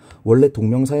합니다. 원래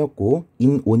동명사였고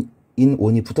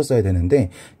inon이 붙었어야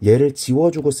되는데 얘를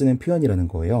지워주고 쓰는 표현이라는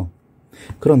거예요.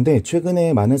 그런데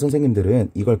최근에 많은 선생님들은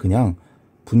이걸 그냥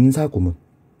분사구문의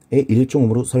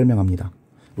일종으로 설명합니다.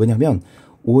 왜냐하면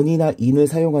on이나 in을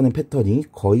사용하는 패턴이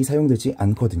거의 사용되지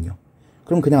않거든요.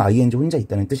 그럼 그냥 ing 혼자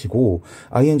있다는 뜻이고,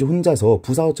 ing 혼자서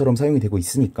부사어처럼 사용이 되고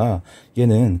있으니까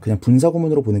얘는 그냥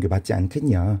분사구문으로 보는 게 맞지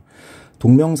않겠냐.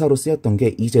 동명사로 쓰였던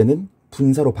게 이제는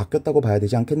분사로 바뀌었다고 봐야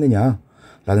되지 않겠느냐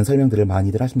라는 설명들을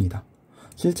많이들 하십니다.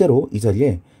 실제로 이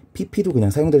자리에 pp도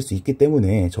그냥 사용될 수 있기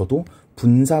때문에 저도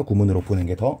분사 구문으로 보는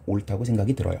게 더 옳다고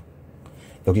생각이 들어요.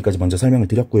 여기까지 먼저 설명을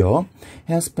드렸고요.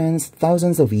 has spent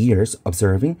thousands of years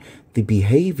observing the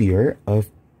behavior of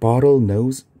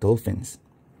bottlenose dolphins.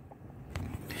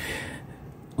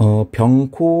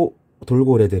 병코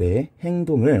돌고래들의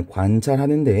행동을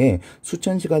관찰하는 데에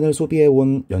수천 시간을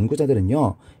소비해온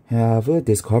연구자들은요, have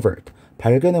discovered,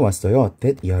 발견해왔어요,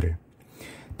 that 이하를.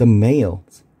 The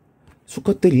males,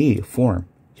 수컷들이 form,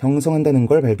 형성한다는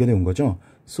걸 발견해온 거죠.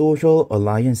 social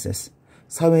alliances,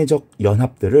 사회적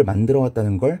연합들을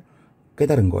만들어왔다는 걸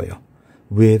깨달은 거예요.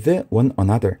 with one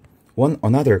another, one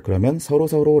another 그러면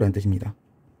서로서로란 뜻입니다.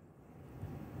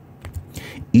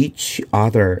 each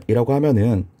other 이라고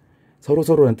하면은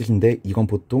서로서로란 뜻인데 이건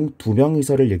보통 두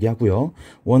명이서를 얘기하고요.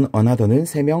 one another는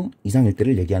세 명 이상일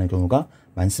때를 얘기하는 경우가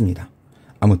많습니다.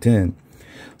 아무튼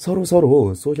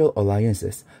서로서로 social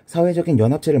alliances, 사회적인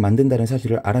연합체를 만든다는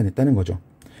사실을 알아냈다는 거죠.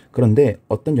 그런데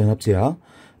어떤 연합체야?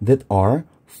 that are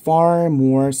far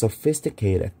more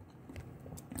sophisticated.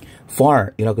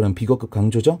 far 이라 그러면 비거급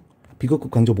강조죠?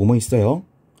 비거급 강조 뭐뭐 있어요?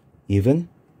 even,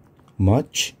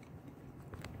 much,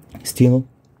 still,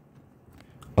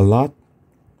 a lot,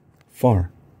 far.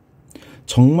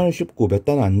 정말 쉽고 몇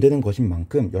단어 안 되는 것인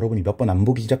만큼 여러분이 몇 번 안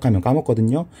보기 시작하면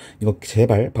까먹거든요. 이거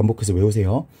제발 반복해서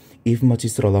외우세요. if much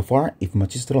is still a lot far, if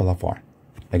much is still a lot far.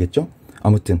 알겠죠?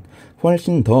 아무튼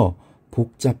훨씬 더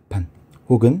복잡한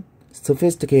혹은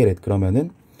sophisticated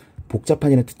그러면은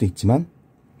복잡한이라는 뜻도 있지만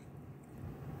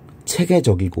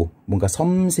체계적이고 뭔가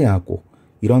섬세하고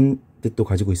이런 뜻도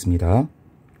가지고 있습니다.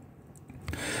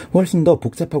 훨씬 더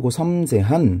복잡하고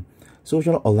섬세한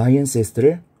social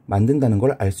alliances들을 만든다는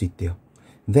걸 알 수 있대요.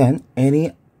 Then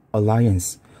any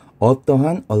alliance,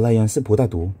 어떠한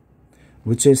alliance보다도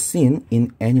which is seen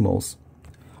in animals.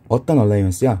 어떤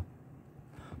alliance야?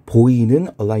 보이는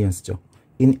alliance죠.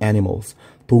 in animals.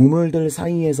 동물들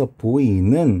사이에서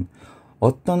보이는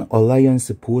어떤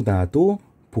alliance보다도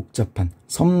복잡한,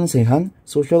 섬세한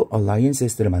social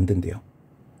alliances들을 만든대요.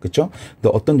 그쵸? 근데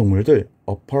어떤 동물들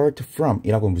apart from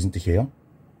이라고 무슨 뜻이에요?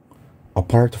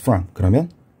 apart from 그러면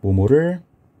뭐뭐를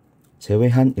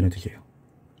제외한 이런 뜻이에요.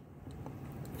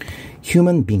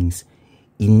 human beings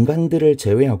인간들을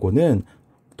제외하고는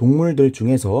동물들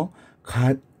중에서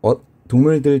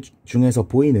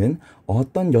보이는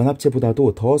어떤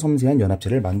연합체보다도 더 섬세한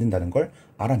연합체를 만든다는 걸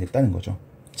알아냈다는 거죠.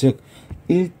 즉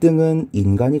 1등은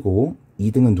인간이고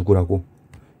 2등은 누구라고?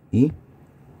 이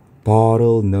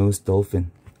bottlenose dolphin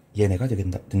얘네가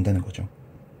된다는 거죠.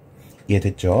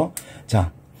 이해됐죠?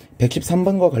 자,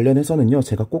 113번과 관련해서는요,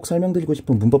 제가 꼭 설명드리고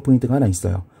싶은 문법 포인트가 하나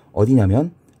있어요.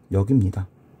 어디냐면 여기입니다.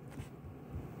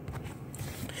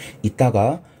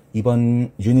 이따가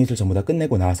이번 유닛을 전부 다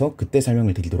끝내고 나서 그때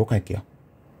설명을 드리도록 할게요.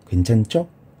 괜찮죠?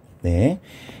 네.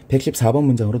 114번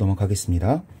문장으로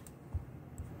넘어가겠습니다.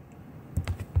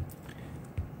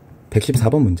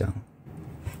 114번 문장.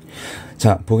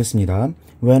 자, 보겠습니다.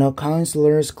 When a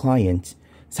counselor's client,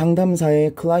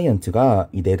 상담사의 클라이언트가,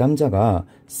 이 내담자가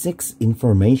seeks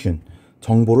information,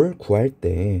 정보를 구할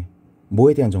때,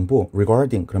 뭐에 대한 정보?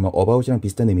 regarding, 그러면 about이랑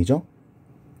비슷한 의미죠?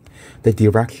 the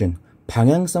direction,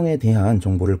 방향성에 대한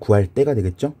정보를 구할 때가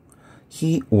되겠죠?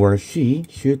 he or she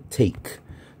should take,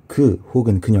 그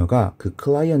혹은 그녀가, 그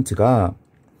클라이언트가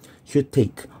should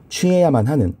take, 취해야만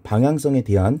하는 방향성에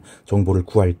대한 정보를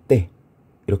구할 때,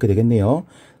 이렇게 되겠네요.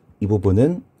 이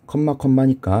부분은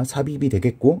컴마니까 삽입이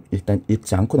되겠고 일단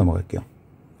읽지 않고 넘어갈게요.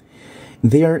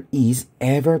 There is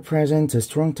ever present a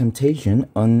strong temptation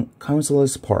on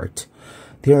counselor's part.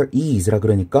 There is라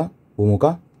그러니까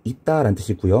뭐뭐가 있다라는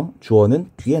뜻이고요. 주어는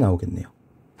뒤에 나오겠네요.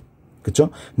 그쵸?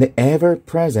 근데 ever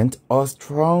present a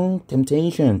strong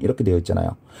temptation 이렇게 되어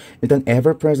있잖아요. 일단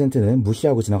ever present는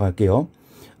무시하고 지나갈게요.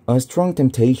 A strong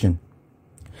temptation,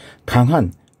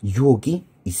 강한 유혹이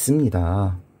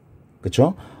있습니다.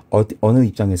 그쵸? 어느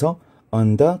입장에서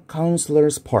on the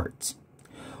counselor's part,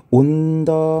 on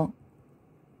the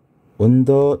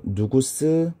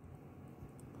누구스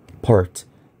part,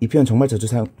 이 표현 정말 자주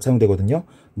사용되거든요.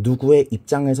 누구의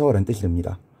입장에서 라는 뜻이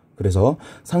됩니다. 그래서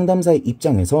상담사의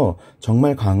입장에서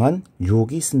정말 강한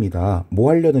유혹이 있습니다. 뭐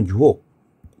하려는 유혹?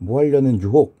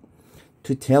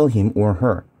 to tell him or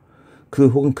her, 그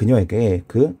혹은 그녀에게,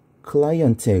 그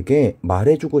클라이언트에게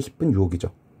말해주고 싶은 유혹이죠.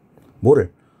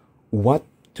 뭐를? what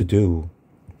to do,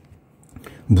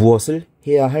 무엇을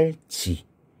해야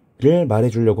할지를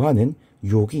말해주려고 하는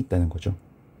유혹이 있다는 거죠.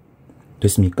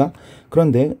 됐습니까?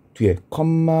 그런데 뒤에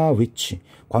which,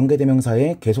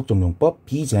 관계대명사의 계속적 용법,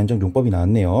 비제한적 용법이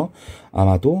나왔네요.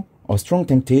 아마도 a strong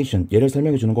temptation, 얘를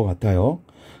설명해 주는 것 같아요.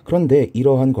 그런데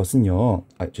이러한 것은요,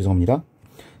 죄송합니다.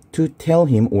 to tell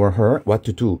him or her what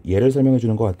to do, 얘를 설명해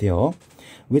주는 것 같아요.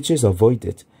 which is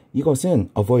avoided, 이것은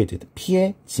avoided,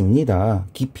 피해집니다.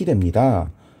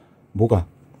 기피됩니다. 뭐가?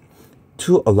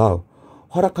 to allow,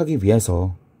 허락하기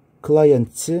위해서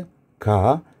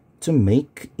clients가 to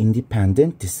make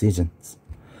independent decisions,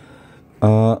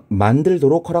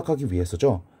 만들도록 허락하기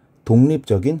위해서죠.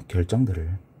 독립적인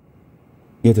결정들을.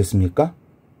 이해됐습니까?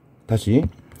 다시.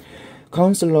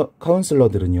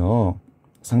 카운슬러들은요,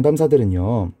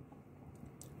 상담사들은요,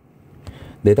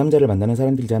 내담자를 만나는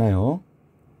사람들이잖아요.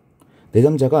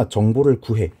 내담자가 정보를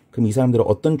구해. 그럼 이 사람들은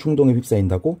어떤 충동에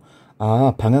휩싸인다고?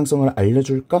 아, 방향성을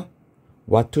알려줄까?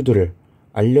 what to do를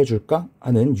알려줄까?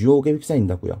 하는 유혹에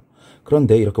휩싸인다고요.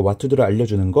 그런데 이렇게 what to do를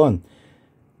알려주는 건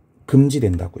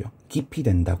금지된다고요.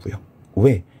 기피된다고요.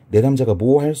 왜? 내담자가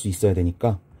뭐 할 수 있어야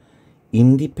되니까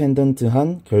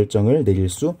인디펜던트한 결정을 내릴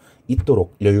수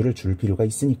있도록 여유를 줄 필요가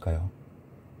있으니까요.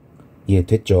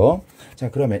 이해됐죠?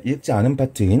 자, 그러면 읽지 않은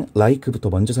파트인 like부터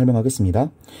먼저 설명하겠습니다.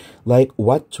 like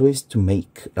what choice to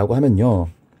make 라고 하면요,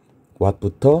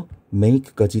 what부터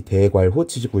make까지 대괄호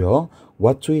치시고요.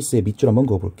 what choice의 밑줄 한번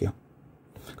그어볼게요.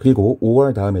 그리고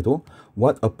or 다음에도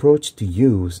what approach to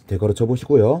use 대괄호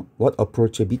쳐보시고요. what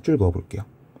approach의 밑줄 그어볼게요.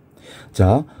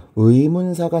 자,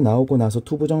 의문사가 나오고 나서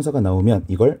투부정사가 나오면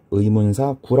이걸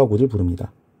의문사 구라고들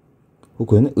부릅니다.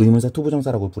 혹은 의문사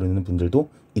투부정사라고 부르는 분들도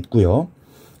있고요.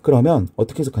 그러면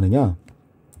어떻게 해석하느냐?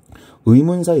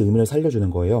 의문사의 의미를 살려주는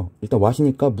거예요. 일단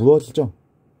what이니까 무엇이죠?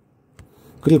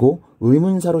 그리고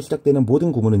의문사로 시작되는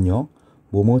모든 구문은요,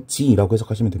 뭐뭐지라고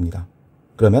해석하시면 됩니다.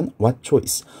 그러면 what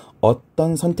choice,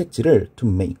 어떤 선택지를 to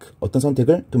make, 어떤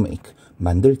선택을 to make,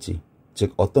 만들지,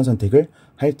 즉 어떤 선택을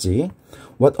할지,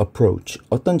 what approach,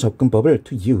 어떤 접근법을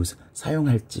to use,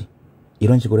 사용할지,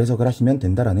 이런 식으로 해석을 하시면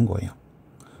된다라는 거예요.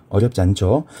 어렵지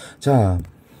않죠? 자,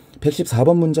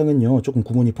 114번 문장은요, 조금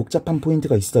구문이 복잡한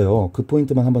포인트가 있어요. 그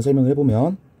포인트만 한번 설명을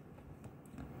해보면,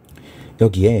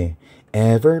 여기에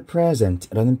ever present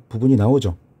라는 부분이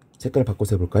나오죠. 색깔을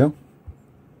바꿔서 해볼까요?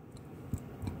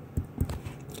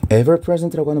 ever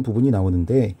present라고 하는 부분이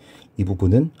나오는데 이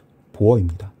부분은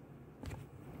보어입니다.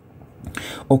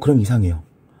 그럼 이상해요.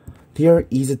 there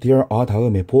is, there are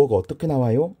다음에 보어가 어떻게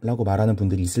나와요? 라고 말하는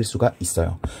분들이 있을 수가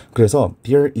있어요. 그래서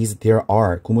there is, there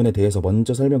are 구문에 대해서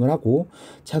먼저 설명을 하고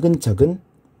차근차근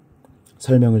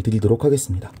설명을 드리도록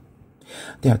하겠습니다.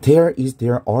 there is,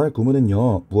 there are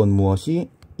구문은요, 무엇이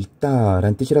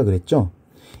있다라는 뜻이라 그랬죠?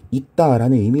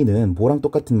 있다라는 의미는 뭐랑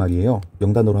똑같은 말이에요?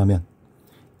 명단어로 하면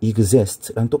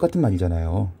exist라는 똑같은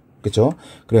말이잖아요. 그쵸?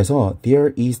 그래서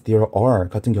there is, there are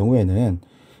같은 경우에는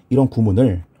이런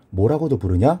구문을 뭐라고도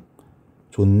부르냐?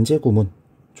 존재구문,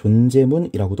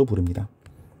 존재문이라고도 부릅니다.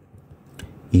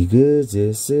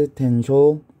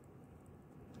 existential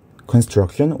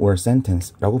construction or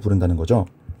sentence 라고 부른다는 거죠.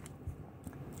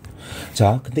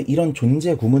 자, 근데 이런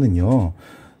존재구문은요,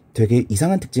 되게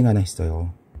이상한 특징이 하나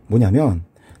있어요. 뭐냐면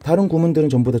다른 구문들은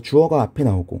전부 다 주어가 앞에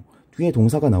나오고 뒤에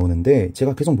동사가 나오는데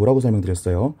제가 계속 뭐라고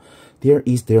설명드렸어요? there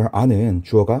is, there are는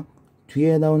주어가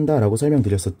뒤에 나온다 라고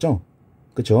설명드렸었죠?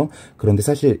 그쵸? 그런데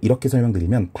사실 이렇게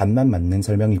설명드리면 반만 맞는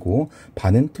설명이고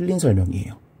반은 틀린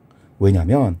설명이에요.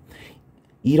 왜냐면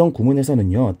이런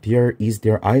구문에서는요, there is,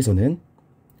 there are에서는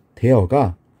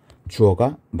there가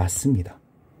주어가 맞습니다.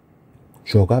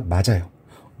 주어가 맞아요.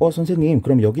 선생님,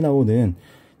 그럼 여기 나오는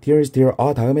there is, there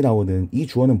are 다음에 나오는 이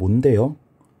주어는 뭔데요?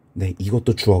 네,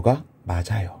 이것도 주어가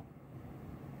맞아요.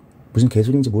 무슨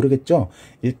개소리인지 모르겠죠?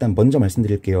 일단 먼저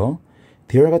말씀드릴게요.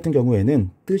 there 같은 경우에는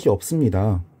뜻이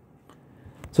없습니다.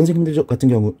 선생님들 같은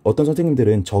경우, 어떤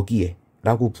선생님들은 저기에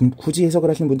라고 굳이 해석을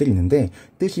하시는 분들이 있는데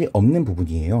뜻이 없는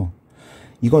부분이에요.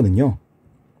 이거는요,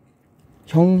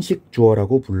 형식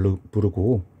주어라고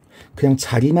부르고 그냥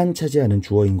자리만 차지하는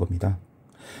주어인 겁니다.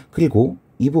 그리고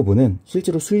이 부분은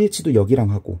실제로 수일치도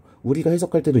여기랑 하고 우리가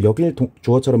해석할 때도 여길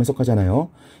주어처럼 해석하잖아요.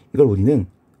 이걸 우리는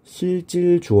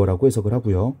실질 주어라고 해석을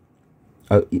하고요.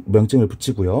 명칭을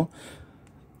붙이고요.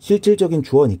 실질적인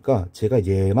주어니까 제가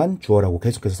얘만 주어라고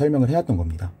계속해서 설명을 해왔던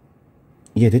겁니다.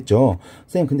 이해됐죠?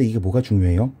 선생님, 근데 이게 뭐가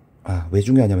중요해요? 왜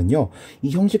중요하냐면요,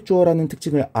 이 형식 주어라는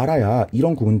특징을 알아야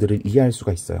이런 구문들을 이해할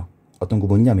수가 있어요. 어떤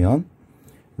구문이냐면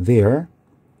There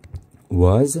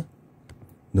was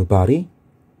nobody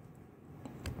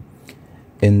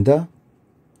in the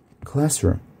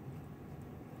classroom.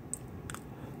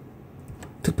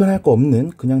 특별할 거 없는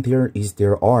그냥 there is,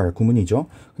 there are 구문이죠.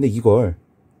 근데 이걸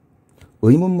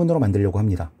의문문으로 만들려고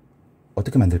합니다.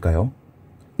 어떻게 만들까요?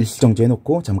 일시정지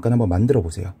해놓고 잠깐 한번 만들어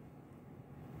보세요.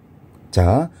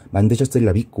 자,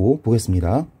 만드셨으리라 믿고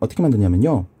보겠습니다. 어떻게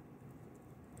만드냐면요,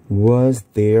 Was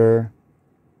there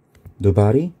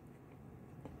nobody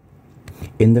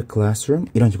in the classroom?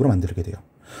 이런 식으로 만들게 돼요.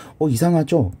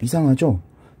 이상하죠? 이상하죠?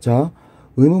 자,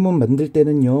 의문문 만들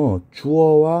때는요,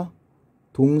 주어와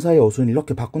동사의 어순을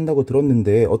이렇게 바꾼다고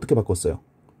들었는데 어떻게 바꿨어요?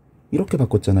 이렇게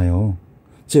바꿨잖아요.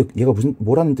 즉 얘가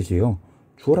뭐라는 뜻이에요?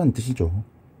 주어라는 뜻이죠.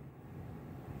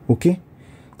 오케이?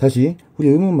 다시 우리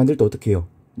의문 만들 때 어떻게 해요?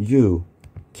 You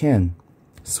can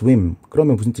swim.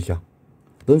 그러면 무슨 뜻이야?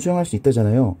 넌 수영할 수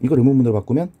있다잖아요. 이걸 의문문으로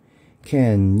바꾸면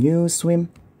Can you swim?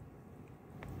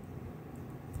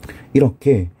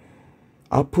 이렇게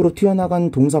앞으로 튀어나간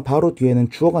동사 바로 뒤에는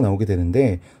주어가 나오게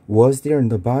되는데 Was there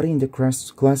nobody in the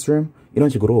classroom? 이런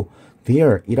식으로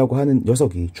there 이라고 하는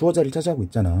녀석이 주어 자리를 차지하고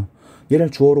있잖아. 얘를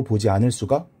주어로 보지 않을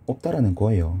수가 없다라는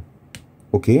거예요.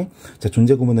 오케이? 자,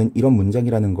 존재 구문은 이런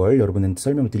문장이라는 걸 여러분한테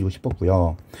설명을 드리고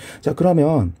싶었고요. 자,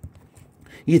 그러면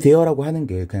이 there라고 하는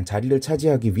게 그냥 자리를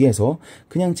차지하기 위해서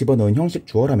그냥 집어넣은 형식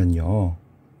주어라면요.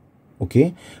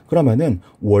 오케이? 그러면은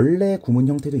원래 구문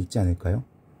형태도 있지 않을까요?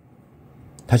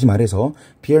 다시 말해서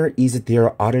there, is, there,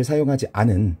 are를 사용하지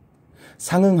않은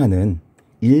상응하는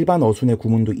일반 어순의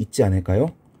구문도 있지 않을까요?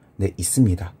 네,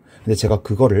 있습니다. 근데 제가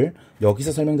그거를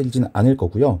여기서 설명드리지는 않을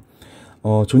거고요.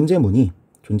 존재문이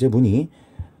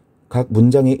각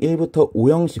문장의 1부터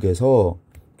 5형식에서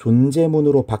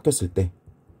존재문으로 바뀌었을 때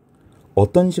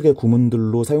어떤 식의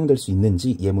구문들로 사용될 수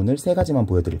있는지 예문을 3가지만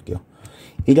보여드릴게요.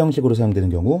 1형식으로 사용되는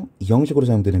경우, 2형식으로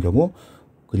사용되는 경우,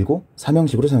 그리고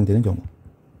 3형식으로 사용되는 경우.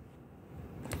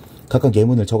 각각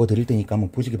예문을 적어 드릴 테니까 한번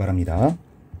보시기 바랍니다.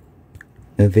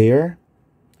 There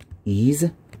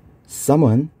is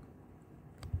someone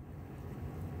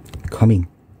coming.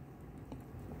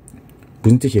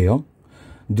 무슨 뜻이에요?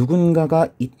 누군가가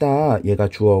있다. 얘가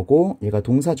주어고 얘가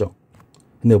동사죠.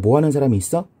 근데 뭐 하는 사람이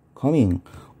있어? coming.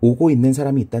 오고 있는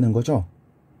사람이 있다는 거죠.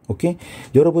 오케이?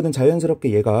 여러분은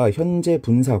자연스럽게 얘가 현재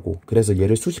분사고 그래서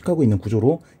얘를 수식하고 있는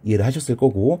구조로 이해를 하셨을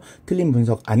거고 틀린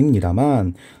분석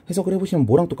아닙니다만 해석을 해보시면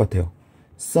뭐랑 똑같아요?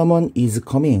 Someone is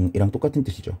coming 이랑 똑같은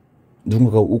뜻이죠.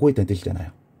 누군가가 오고 있다는 뜻이잖아요.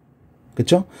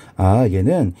 그쵸? 아,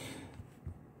 얘는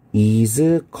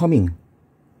is coming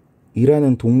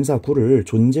이라는 동사구를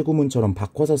존재구문처럼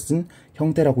바꿔서 쓴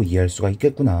형태라고 이해할 수가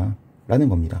있겠구나 라는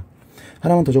겁니다.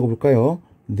 하나만 더 적어볼까요?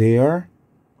 There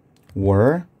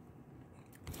were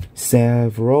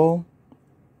several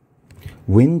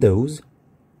windows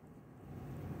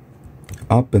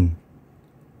open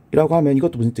이라고 하면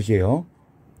이것도 무슨 뜻이에요?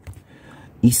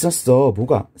 있었어.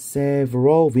 뭐가?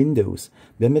 several windows.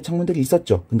 몇몇 창문들이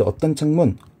있었죠. 근데 어떤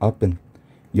창문? open.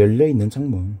 열려있는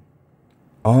창문.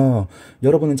 아,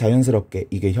 여러분은 자연스럽게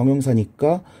이게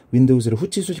형용사니까 windows를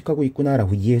후치 수식하고 있구나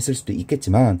라고 이해했을 수도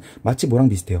있겠지만 마치 뭐랑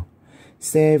비슷해요.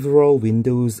 several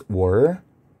windows were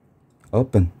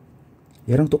open.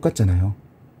 얘랑 똑같잖아요.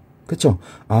 그쵸?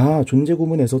 아, 존재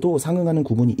구문에서도 상응하는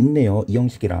구문이 있네요. 이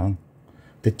형식이랑.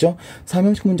 됐죠?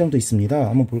 3형식 문장도 있습니다.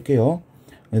 한번 볼게요.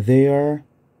 There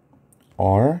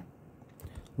are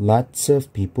lots of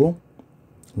people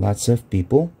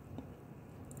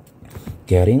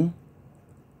getting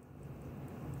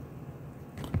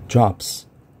jobs.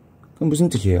 그럼 무슨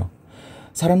뜻이에요?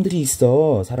 사람들이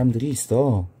있어.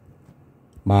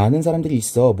 많은 사람들이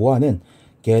있어. 뭐하는?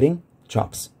 getting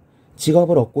jobs.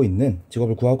 직업을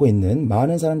구하고 있는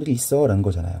많은 사람들이 있어 라는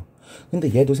거잖아요.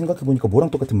 근데 얘도 생각해보니까 뭐랑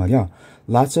똑같은 말이야?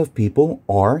 Lots of people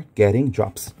are getting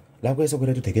jobs 라고 해석을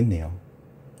해도 되겠네요.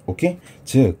 오케이?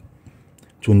 즉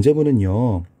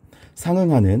존재문은요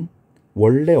상응하는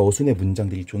원래 어순의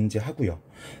문장들이 존재하고요.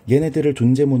 얘네들을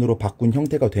존재문으로 바꾼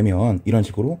형태가 되면 이런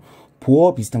식으로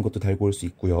보어 비슷한 것도 달고 올 수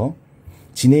있고요.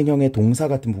 진행형의 동사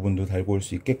같은 부분도 달고 올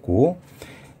수 있겠고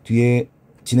뒤에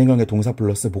진행형의 동사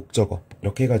플러스 목적어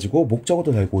이렇게 해가지고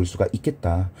목적어도 달고 올 수가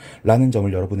있겠다라는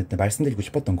점을 여러분한테 말씀드리고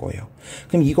싶었던 거예요.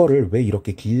 그럼 이거를 왜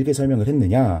이렇게 길게 설명을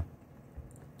했느냐?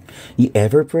 이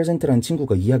ever present라는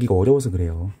친구가 이해하기가 어려워서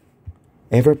그래요.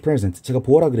 ever present 제가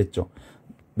보어라 그랬죠.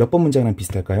 몇 번 문장이랑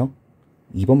비슷할까요?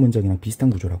 2번 문장이랑 비슷한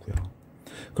구조라고요.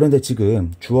 그런데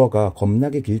지금 주어가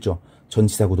겁나게 길죠.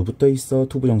 전치사구도 붙어있어,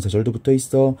 투부정사절도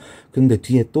붙어있어. 근데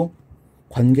뒤에 또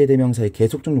관계대명사의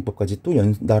계속적용법까지 또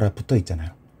연달아 붙어있잖아요.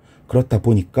 그렇다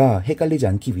보니까 헷갈리지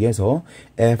않기 위해서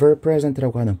ever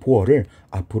present라고 하는 보어를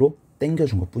앞으로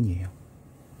당겨준 것 뿐이에요.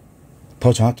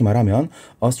 더 정확히 말하면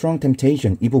a strong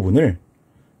temptation 이 부분을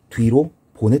뒤로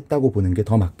보냈다고 보는 게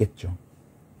더 맞겠죠.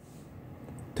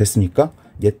 됐습니까?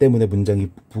 얘 때문에 문장이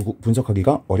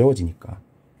분석하기가 어려워지니까.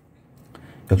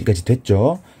 여기까지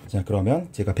됐죠? 자, 그러면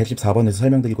제가 114번에서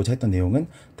설명드리고자 했던 내용은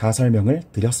다 설명을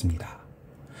드렸습니다.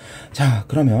 자,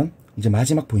 그러면 이제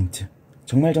마지막 포인트.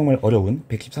 정말 어려운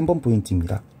 113번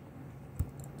포인트입니다.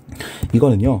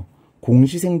 이거는요,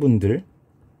 공시생분들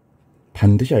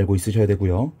반드시 알고 있으셔야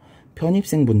되고요.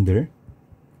 편입생분들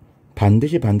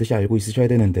반드시 알고 있으셔야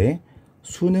되는데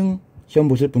수능 시험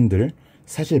보실 분들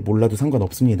사실 몰라도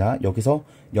상관없습니다. 여기서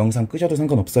영상 끄셔도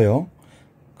상관없어요.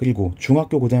 그리고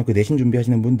중학교, 고등학교 내신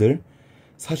준비하시는 분들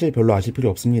사실 별로 아실 필요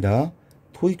없습니다.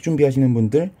 토익 준비하시는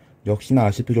분들 역시나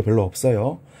아실 필요 별로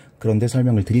없어요. 그런데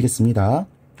설명을 드리겠습니다.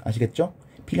 아시겠죠?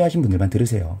 필요하신 분들만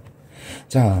들으세요.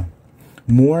 자,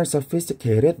 more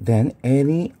sophisticated than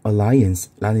any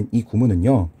alliance 라는 이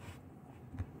구문은요,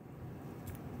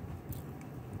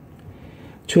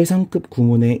 최상급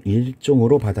구문의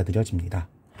일종으로 받아들여집니다.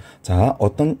 자,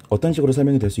 어떤 식으로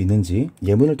설명이 될 수 있는지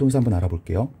예문을 통해서 한번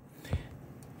알아볼게요.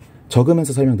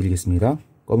 적으면서 설명드리겠습니다.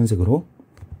 검은색으로.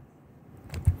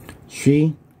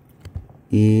 She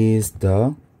is the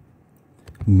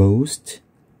most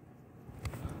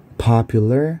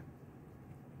popular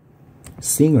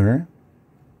singer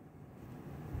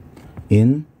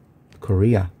in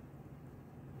Korea.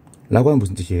 라고 하면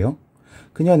무슨 뜻이에요?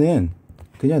 그녀는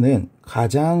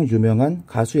가장 유명한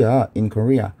가수야. in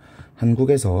Korea.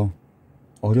 한국에서.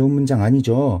 어려운 문장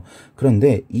아니죠?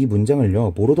 그런데 이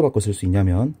문장을요, 뭐로도 바꿔 쓸 수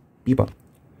있냐면 B번.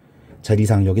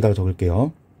 자리상 여기다가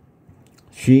적을게요.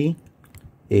 She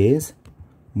is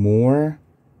more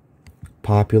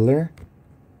popular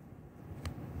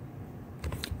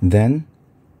than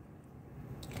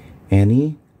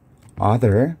any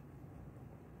other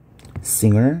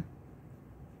singer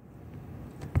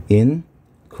in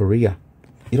Korea.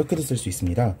 이렇게도 쓸 수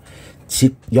있습니다.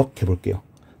 직역해 볼게요.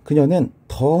 그녀는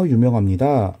더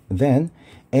유명합니다. than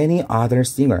any other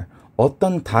singer.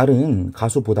 어떤 다른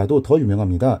가수보다도 더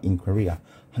유명합니다. in Korea.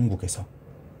 한국에서.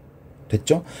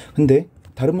 됐죠? 근데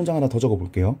다른 문장 하나 더 적어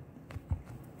볼게요.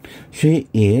 She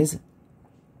is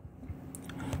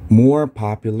more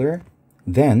popular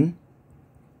than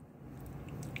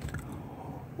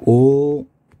all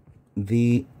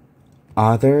the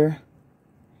other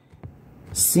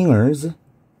singers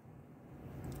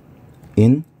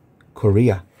in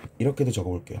Korea. 이렇게도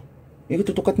적어볼게요.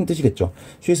 이것도 똑같은 뜻이겠죠.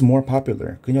 She is more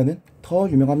popular. 그녀는 더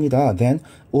유명합니다. than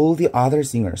all the other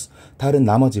singers. 다른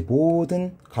나머지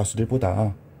모든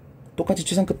가수들보다. 똑같이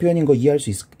최상급 표현인 거 이해할 수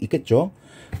있겠죠?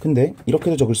 근데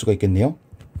이렇게도 적을 수가 있겠네요.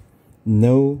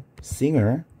 No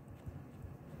singer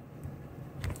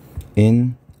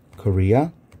in Korea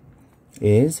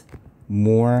is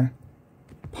more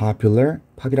popular.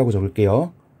 팝이라고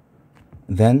적을게요.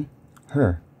 than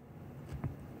her.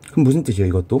 그럼 무슨 뜻이에요,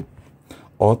 이것도?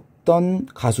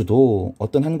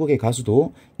 어떤 한국의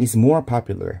가수도 is more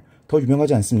popular. 더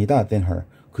유명하지 않습니다. than her.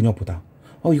 그녀보다.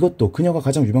 이것도 그녀가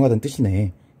가장 유명하다는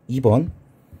뜻이네. 2번.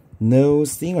 No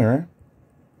singer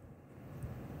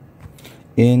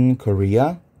in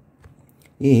Korea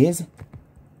is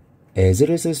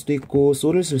as를 쓸 수도 있고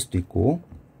so를 쓸 수도 있고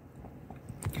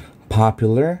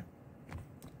popular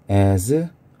as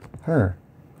her.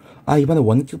 이번에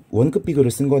원급 비교를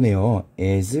쓴 거네요.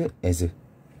 as.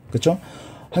 그쵸?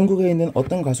 한국에 있는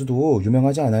어떤 가수도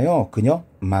유명하지 않아요.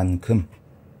 그녀만큼.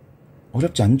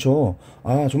 어렵지 않죠?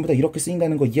 전부 다 이렇게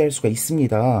쓰인다는 거 이해할 수가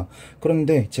있습니다.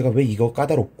 그런데 제가 왜 이거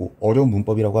까다롭고 어려운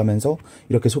문법이라고 하면서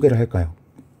이렇게 소개를 할까요?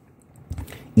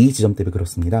 이 지점 때문에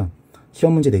그렇습니다.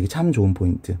 시험 문제 내기 참 좋은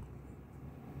포인트.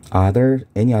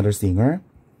 any other singer,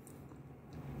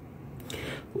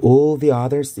 all the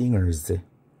other singers.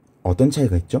 어떤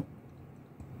차이가 있죠?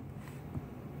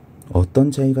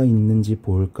 어떤 차이가 있는지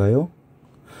볼까요?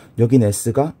 여긴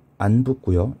s가 안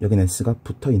붙고요. 여긴 s가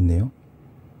붙어 있네요.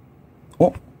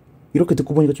 이렇게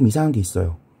듣고 보니까 좀 이상한 게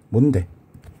있어요. 뭔데?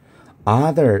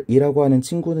 other 이라고 하는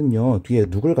친구는요, 뒤에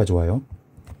누굴 가져와요?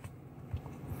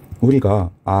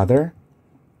 우리가 other,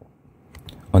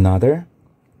 another,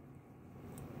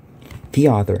 the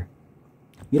other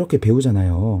이렇게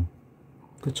배우잖아요.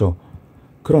 그쵸?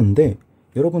 그런데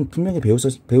여러분 분명히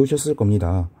배우셨을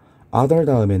겁니다. other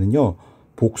다음에는요,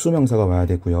 복수명사가 와야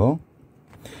되고요.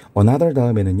 another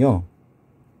다음에는요,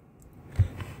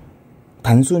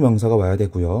 단수명사가 와야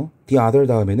되고요. the other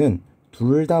다음에는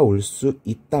둘 다 올 수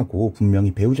있다고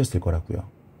분명히 배우셨을 거라고요.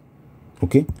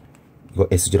 오케이? 이거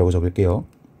SG라고 적을게요.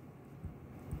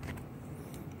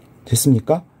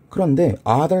 됐습니까? 그런데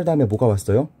other 다음에 뭐가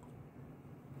왔어요?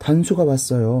 단수가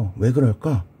왔어요. 왜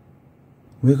그럴까?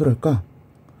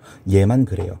 얘만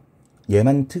그래요.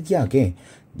 얘만 특이하게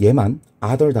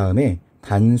other 다음에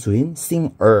단수인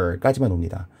singer까지만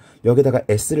옵니다. 여기다가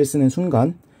s를 쓰는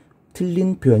순간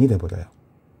틀린 표현이 돼버려요.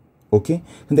 오케이?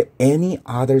 근데 any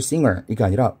other singer 이게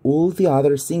아니라 all the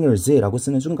other singers 라고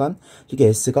쓰는 순간 이게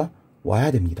s가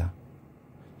와야 됩니다.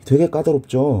 되게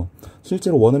까다롭죠?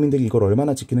 실제로 원어민들이 이걸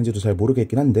얼마나 지키는지도 잘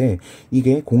모르겠긴 한데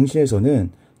이게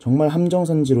공시에서는 정말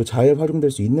함정선지로 잘 활용될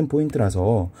수 있는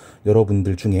포인트라서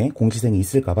여러분들 중에 공시생이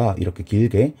있을까봐 이렇게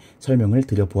길게 설명을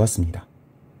드려보았습니다.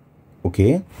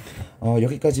 오케이?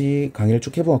 여기까지 강의를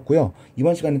쭉 해보았고요.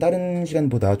 이번 시간은 다른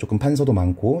시간보다 조금 판서도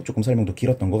많고 조금 설명도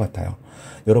길었던 것 같아요.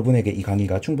 여러분에게 이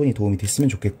강의가 충분히 도움이 됐으면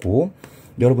좋겠고,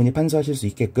 여러분이 판서하실 수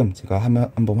있게끔 제가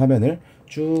한번 화면을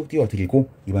쭉 띄워드리고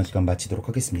이번 시간 마치도록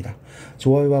하겠습니다.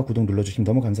 좋아요와 구독 눌러주시면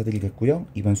너무 감사드리겠고요.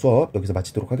 이번 수업 여기서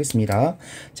마치도록 하겠습니다.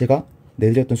 제가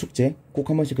내드렸던 숙제 꼭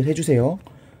한 번씩 해주세요.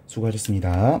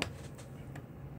 수고하셨습니다.